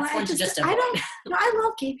 I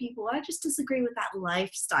love gay people. I just disagree with that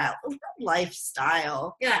lifestyle.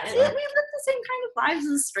 Lifestyle. Yeah. We live the same kind of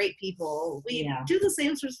lives as straight people. We do the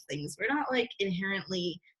same sorts of things. We're not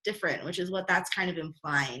inherently different, which is what that's kind of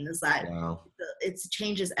implying, is that it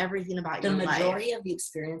changes everything about your life. The majority of the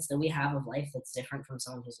experience that we have of life that's different from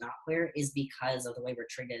someone who's not queer is because of the way we're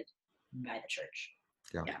treated by the church.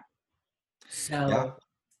 Yeah. So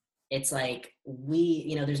it's like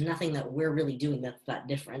there's nothing that we're really doing that's that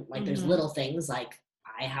different. Like there's little things like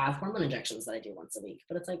I have hormone injections that I do once a week,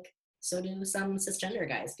 but it's like, so do some cisgender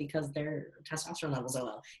guys because their testosterone levels are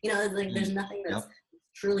low. It's like there's nothing that's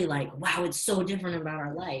truly like, wow, it's so different about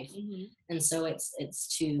our life. And so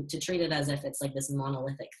it's to treat it as if it's like this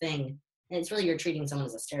monolithic thing. And it's really, you're treating someone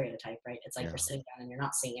as a stereotype, right? It's like you're sitting down and you're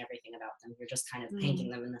not seeing everything about them. You're just kind of painting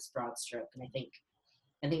them in this broad stroke. And I think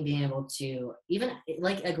being able to, even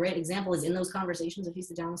like a great example is in those conversations, if you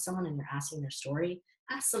sit down with someone and you're asking their story,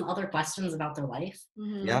 ask some other questions about their life.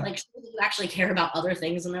 Like, should you actually care about other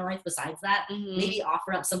things in their life besides that? Maybe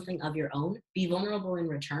offer up something of your own. Be vulnerable in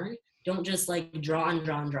return. Don't just like draw and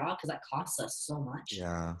draw and draw, because that costs us so much.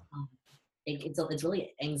 It's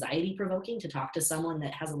really anxiety provoking to talk to someone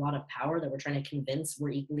that has a lot of power that we're trying to convince we're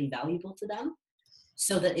equally valuable to them,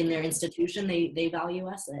 so that in their institution they value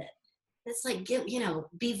us. It's like,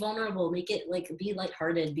 be vulnerable, make it like, be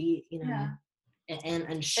lighthearted, be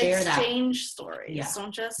and share exchange stories.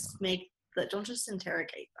 Don't just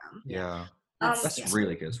interrogate them. That's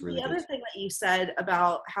really good. The other thing that you said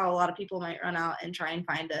about how a lot of people might run out and try and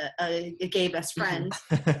find a gay best friend,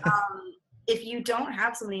 if you don't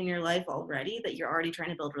have somebody in your life already that you're already trying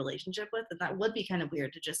to build a relationship with, then that would be kind of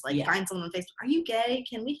weird to just like find someone on Facebook. Are you gay?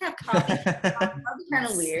 Can we have coffee? That'd be kind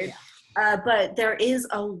of weird. But there is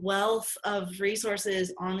a wealth of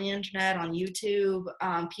resources on the internet, on YouTube,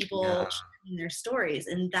 people sharing their stories.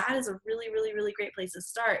 And that is a really, really, really great place to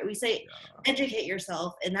start. We say educate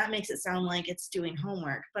yourself, and that makes it sound like it's doing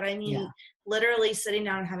homework. But I mean, literally sitting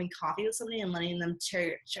down and having coffee with somebody and letting them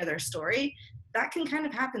share their story, that can kind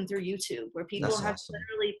of happen through YouTube, where people have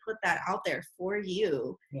literally put that out there for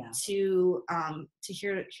you to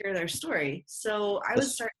hear their story. So I would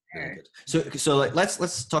start there. So like,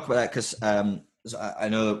 let's talk about that, because I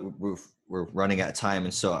know that we're running out of time,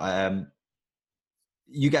 and so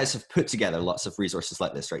you guys have put together lots of resources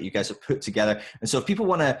like this, right? You guys have put together, and so if people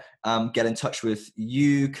want to get in touch with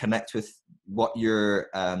you, connect with what you're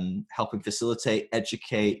helping facilitate,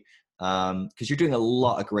 educate, because you're doing a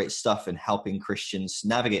lot of great stuff in helping Christians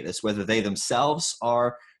navigate this, whether they themselves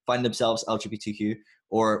find themselves LGBTQ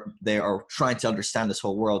or they are trying to understand this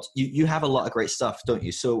whole world. You have a lot of great stuff, don't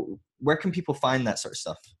you? So where can people find that sort of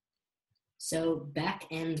stuff? So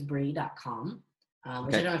beckandbree.com,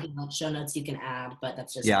 which I don't know if you want show notes you can add, but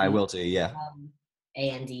that's just I will do,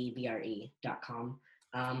 andbre.com.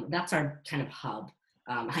 That's our kind of hub.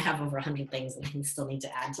 I have over 100 things that I still need to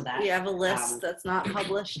add to that. We have a list that's not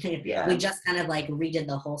published. We just kind of like redid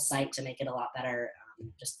the whole site to make it a lot better,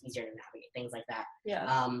 just easier to navigate, things like that.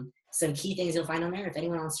 Some key things you'll find on there, if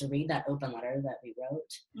anyone wants to read that open letter that we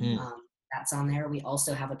wrote, that's on there. We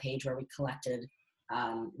also have a page where we collected,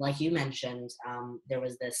 like you mentioned, there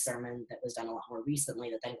was this sermon that was done a lot more recently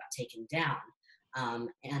that then got taken down.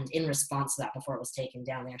 And in response to that, before it was taken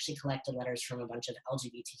down, they actually collected letters from a bunch of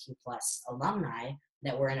LGBTQ plus alumni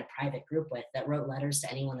that we're in a private group with, that wrote letters to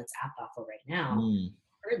anyone that's at Bethel right now,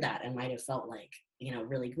 heard that and might have felt like,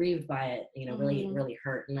 really grieved by it, really, really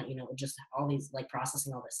hurt. And, just all these, like,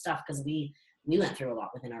 processing all this stuff, because we went through a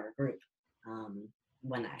lot within our group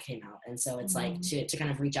when that came out. And so it's like to kind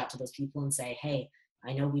of reach out to those people and say, hey,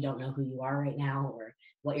 I know we don't know who you are right now or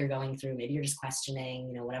what you're going through. Maybe you're just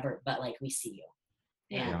questioning, whatever, but like, we see you.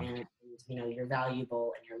 And you're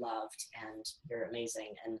valuable and you're loved and you're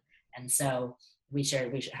amazing. And so we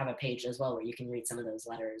should have a page as well where you can read some of those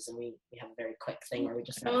letters, and we have a very quick thing where we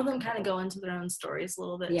just some of them kind of go into their own stories a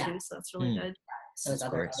little bit too, so that's really good. So it's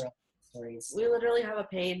other stories. We literally have a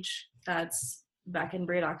page that's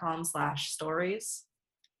beckandbree.com/stories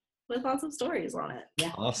with lots of stories on it.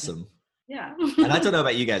 Awesome. Yeah. And I don't know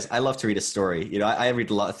about you guys, I love to read a story. I read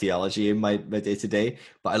a lot of theology in my day-to-day,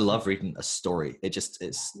 but I love reading a story. You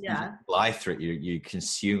fly through it, you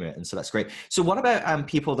consume it, and so that's great. So what about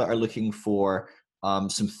people that are looking for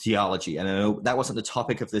some theology? And I know that wasn't the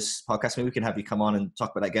topic of this podcast. Maybe we can have you come on and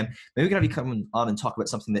talk about that again. Maybe we can have you come on and talk about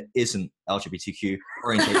something that isn't LGBTQ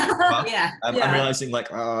oriented. I'm realizing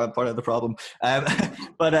I'm part of the problem.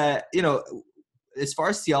 But as far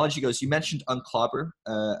as theology goes, you mentioned Unclobber,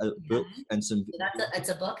 a book and some. It's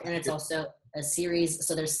a book, and it's also a series.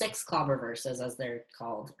 So there's 6 clobber verses, as they're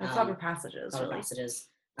called. Clobber passages. Passages.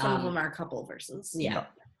 Some of them are a couple verses.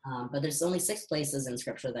 But there's only 6 places in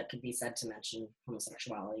Scripture that could be said to mention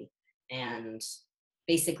homosexuality, and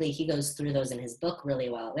basically he goes through those in his book really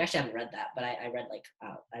well. We actually haven't read that, but I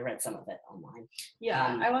read some of it online.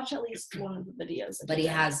 I watched at least one of the videos. But he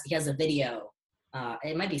has a video.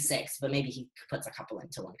 It might be 6, but maybe he puts a couple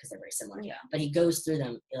into one because they're very similar. But he goes through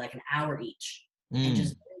them like an hour each and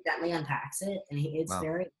just gently unpacks it, and it's Wow.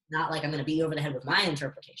 very not like I'm going to beat you over the head with my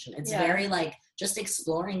interpretation. It's very like just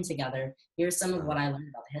exploring together. Here's some of what I learned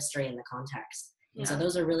about the history and the context. And so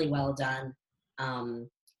those are really well done. And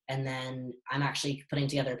then I'm actually putting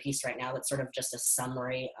together a piece right now that's sort of just a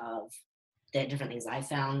summary of the different things I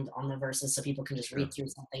found on the verses, so people can just read through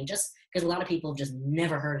something, just because a lot of people have just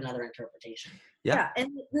never heard another interpretation. Yeah, and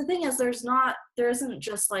the thing is, there isn't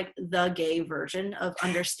just like the gay version of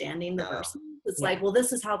understanding the verses. It's like, well,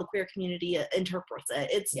 this is how the queer community interprets it.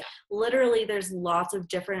 It's literally, there's lots of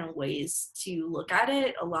different ways to look at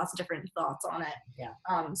it, lots of different thoughts on it. Yeah.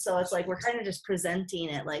 So it's like, we're kind of just presenting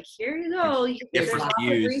it like, here you go. Different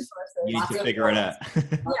views. You need to figure it out.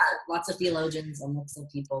 Lots of theologians, a mix of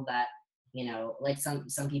people that, you know, like some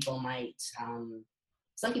people might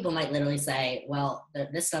literally say, well,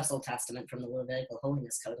 this stuff's Old Testament from the Levitical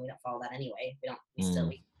Holiness Code. We don't follow that anyway. We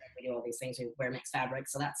do all these things. We wear mixed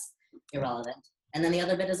fabrics, so that's irrelevant. And then the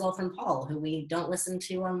other bit is all from Paul, who we don't listen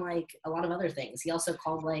to on like a lot of other things. He also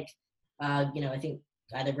called like, you know, I think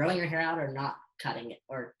either growing your hair out or not cutting it,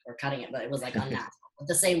 or cutting it, but it was like unnatural.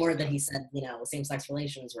 The same word that he said, you know, same-sex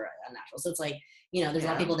relations were unnatural. So it's like, you know, there's a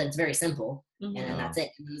lot of people that it's very simple, and then that's it.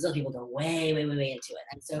 And there's other people go way, way, way, way into it.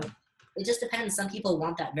 And so it just depends. Some people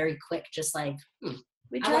want that very quick, just like,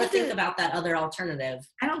 I want to think about that other alternative.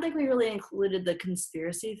 I don't think we really included the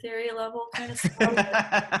conspiracy theory level kind of stuff.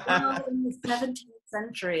 Well, in the 17th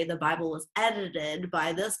century, the Bible was edited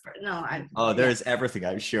by this person. No, there's everything,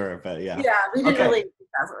 I'm sure, but yeah, we didn't really do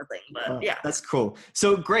that sort of thing, but yeah. That's cool.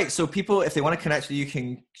 So great. So people, if they want to connect with you,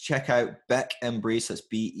 can check out Beck and Breece. That's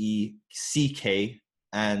BECK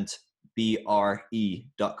and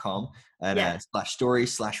BRE.com and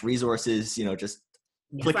 /stories/resources, you know, just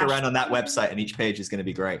click around on that website and each page is going to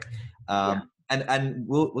be great. And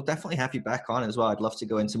we'll definitely have you back on as well. I'd love to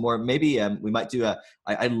go into more. Maybe we might do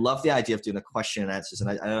I love the idea of doing a question and answers,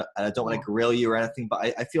 and I don't want to grill you or anything,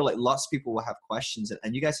 but I feel like lots of people will have questions,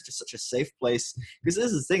 and you guys are just such a safe place, because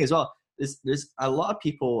this is the thing as well. There's a lot of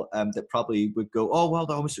people that probably would go, oh, well,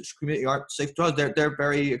 the homosexual community aren't safe to us. They're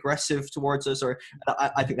very aggressive towards us. Or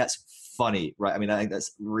I think that's funny, right? I mean, I think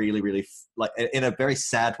that's really, really like in a very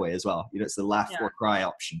sad way as well. You know, it's the laugh or cry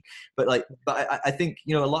option. But I think,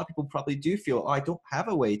 you know, a lot of people probably do feel, oh, I don't have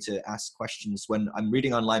a way to ask questions when I'm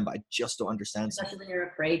reading online, but I just don't understand. Especially when you're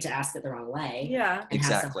afraid to ask it the wrong way. Yeah,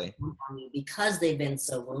 exactly. Because they've been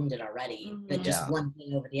so wounded already that just one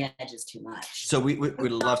thing over the edge is too much. So we'd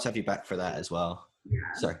love to have you back for that as well.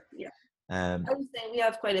 Sorry. I was saying we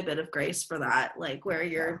have quite a bit of grace for that, like where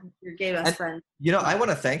your gay best friend. You know, I want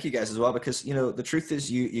to thank you guys as well, because, you know, the truth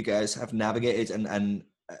is you guys have navigated, and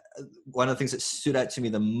one of the things that stood out to me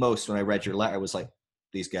the most when I read your letter was like,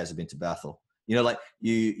 these guys have been to Bethel. You know, like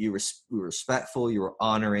you were respectful, you were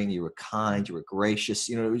honoring, you were kind, you were gracious.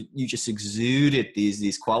 You know, you just exuded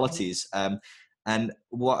these qualities. And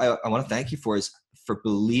what I want to thank you for is for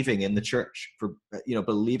believing in the church, for, you know,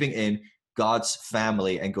 believing in God's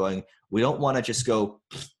family and going, we don't want to just go,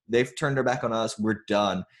 they've turned their back on us, we're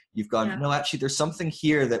done. You've gone, no, actually, there's something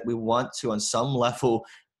here that we want to, on some level,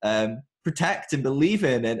 protect and believe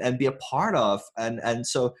in and be a part of. And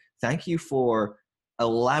so thank you for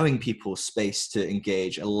allowing people space to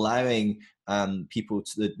engage, allowing people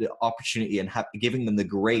to the opportunity and giving them the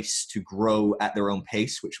grace to grow at their own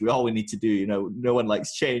pace, which we all need to do. You know, no one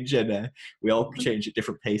likes change, and we all change at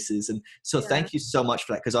different paces. And so thank you so much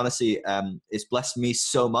for that, because honestly, it's blessed me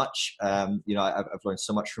so much. You know, I've learned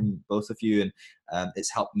so much from both of you, and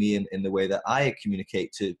it's helped me in the way that I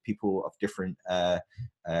communicate to people of different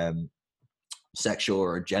sexual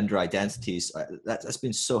or gender identities. That's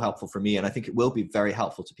been so helpful for me, and I think it will be very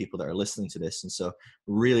helpful to people that are listening to this. And so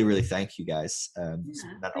really, really thank you guys. It's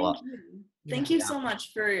meant a lot. Thank you so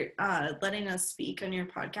much for letting us speak on your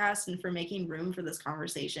podcast and for making room for this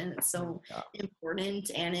conversation. It's so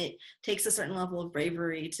important, and it takes a certain level of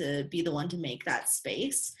bravery to be the one to make that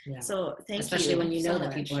space. So thank you. Especially when you know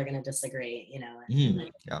that people are going to disagree, you know.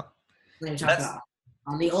 When we talk about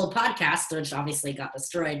on the old podcast, which obviously got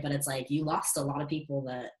destroyed, but it's like you lost a lot of people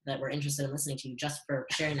that were interested in listening to you just for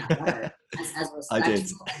sharing that letter. as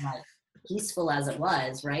respectful and like peaceful as it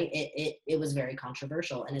was, right? It was very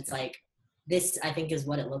controversial, and it's like this, I think, is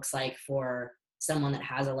what it looks like for someone that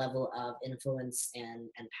has a level of influence and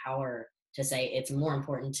power to say it's more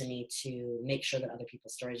important to me to make sure that other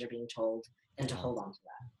people's stories are being told than to hold on to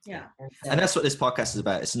that. And that's what this podcast is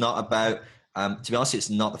about. It's not about to be honest, it's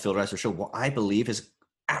not the Phil Reiser show. What I believe is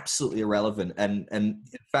absolutely irrelevant, and in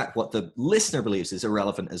fact what the listener believes is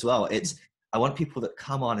irrelevant as well. It's, I want people that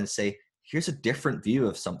come on and say, here's a different view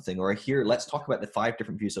of something, or here, let's talk about the 5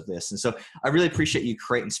 different views of this. And so I really appreciate you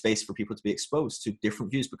creating space for people to be exposed to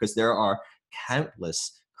different views, because there are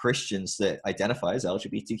countless Christians that identify as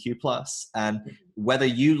LGBTQ plus, and whether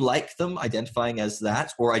you like them identifying as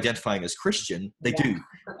that or identifying as Christian, they do.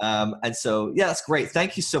 And so, yeah, that's great.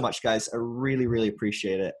 Thank you so much, guys. I really, really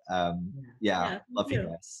appreciate it. Love you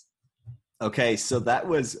guys. Okay, so that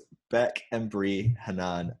was Beck and Bree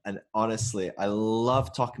Hanan, and honestly, I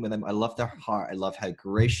love talking with them. I love their heart. I love how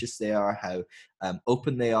gracious they are, how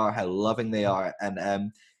open they are, how loving they are,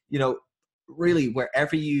 and you know, really,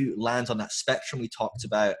 wherever you land on that spectrum we talked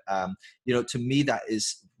about, you know, to me, that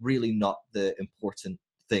is really not the important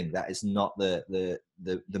thing. That is not the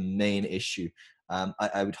main issue.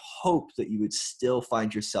 I would hope that you would still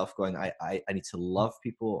find yourself going, I need to love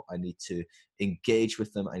people. I need to engage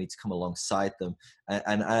with them. I need to come alongside them.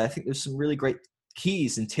 And I think there's some really great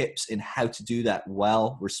keys and tips in how to do that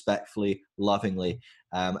well, respectfully, lovingly.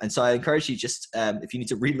 And so I encourage you, just if you need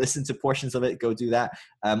to re-listen to portions of it, go do that.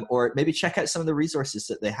 Or maybe check out some of the resources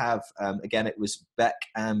that they have. Again, it was Beck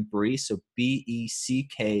and Bree, so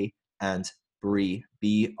BECK and Bree,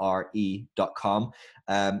 BRE.com.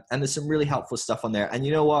 And there's some really helpful stuff on there. And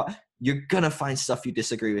you know what? You're going to find stuff you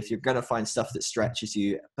disagree with. You're going to find stuff that stretches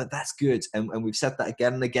you, but that's good. And we've said that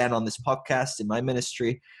again and again on this podcast, in my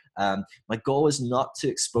ministry. My goal is not to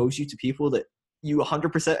expose you to people that you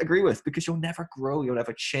 100% agree with, because you'll never grow, you'll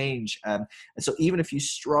never change. And so even if you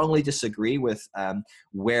strongly disagree with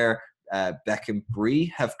where Beck and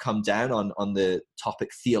Bree have come down on the topic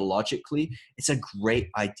theologically, it's a great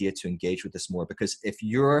idea to engage with this more, because if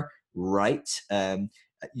you're right,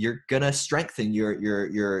 you're gonna strengthen your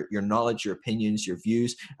knowledge, your opinions, your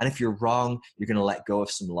views. And if you're wrong, you're gonna let go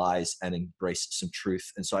of some lies and embrace some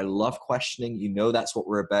truth. And so I love questioning. You know, that's what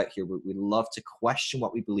we're about here. We love to question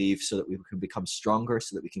what we believe so that we can become stronger,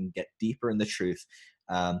 so that we can get deeper in the truth.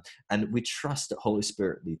 And we trust that Holy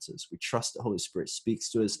Spirit leads us. We trust that Holy Spirit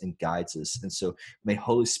speaks to us and guides us. And so may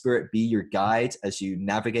Holy Spirit be your guide as you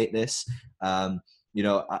navigate this. You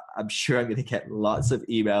know, I'm sure I'm going to get lots of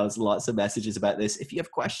emails, lots of messages about this. If you have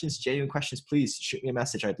questions, genuine questions, please shoot me a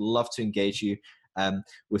message. I'd love to engage you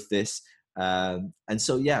with this. And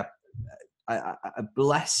so, yeah, I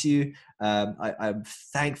bless you. I'm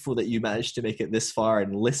thankful that you managed to make it this far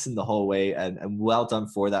and listen the whole way, and well done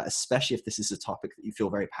for that, especially if this is a topic that you feel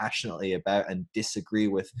very passionately about and disagree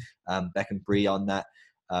with Beck and Bree on that.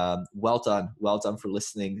 Well done for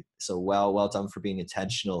listening so well done for being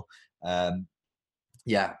intentional. I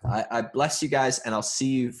bless you guys, and I'll see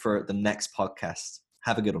you for the next podcast.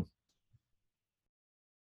 Have a good one.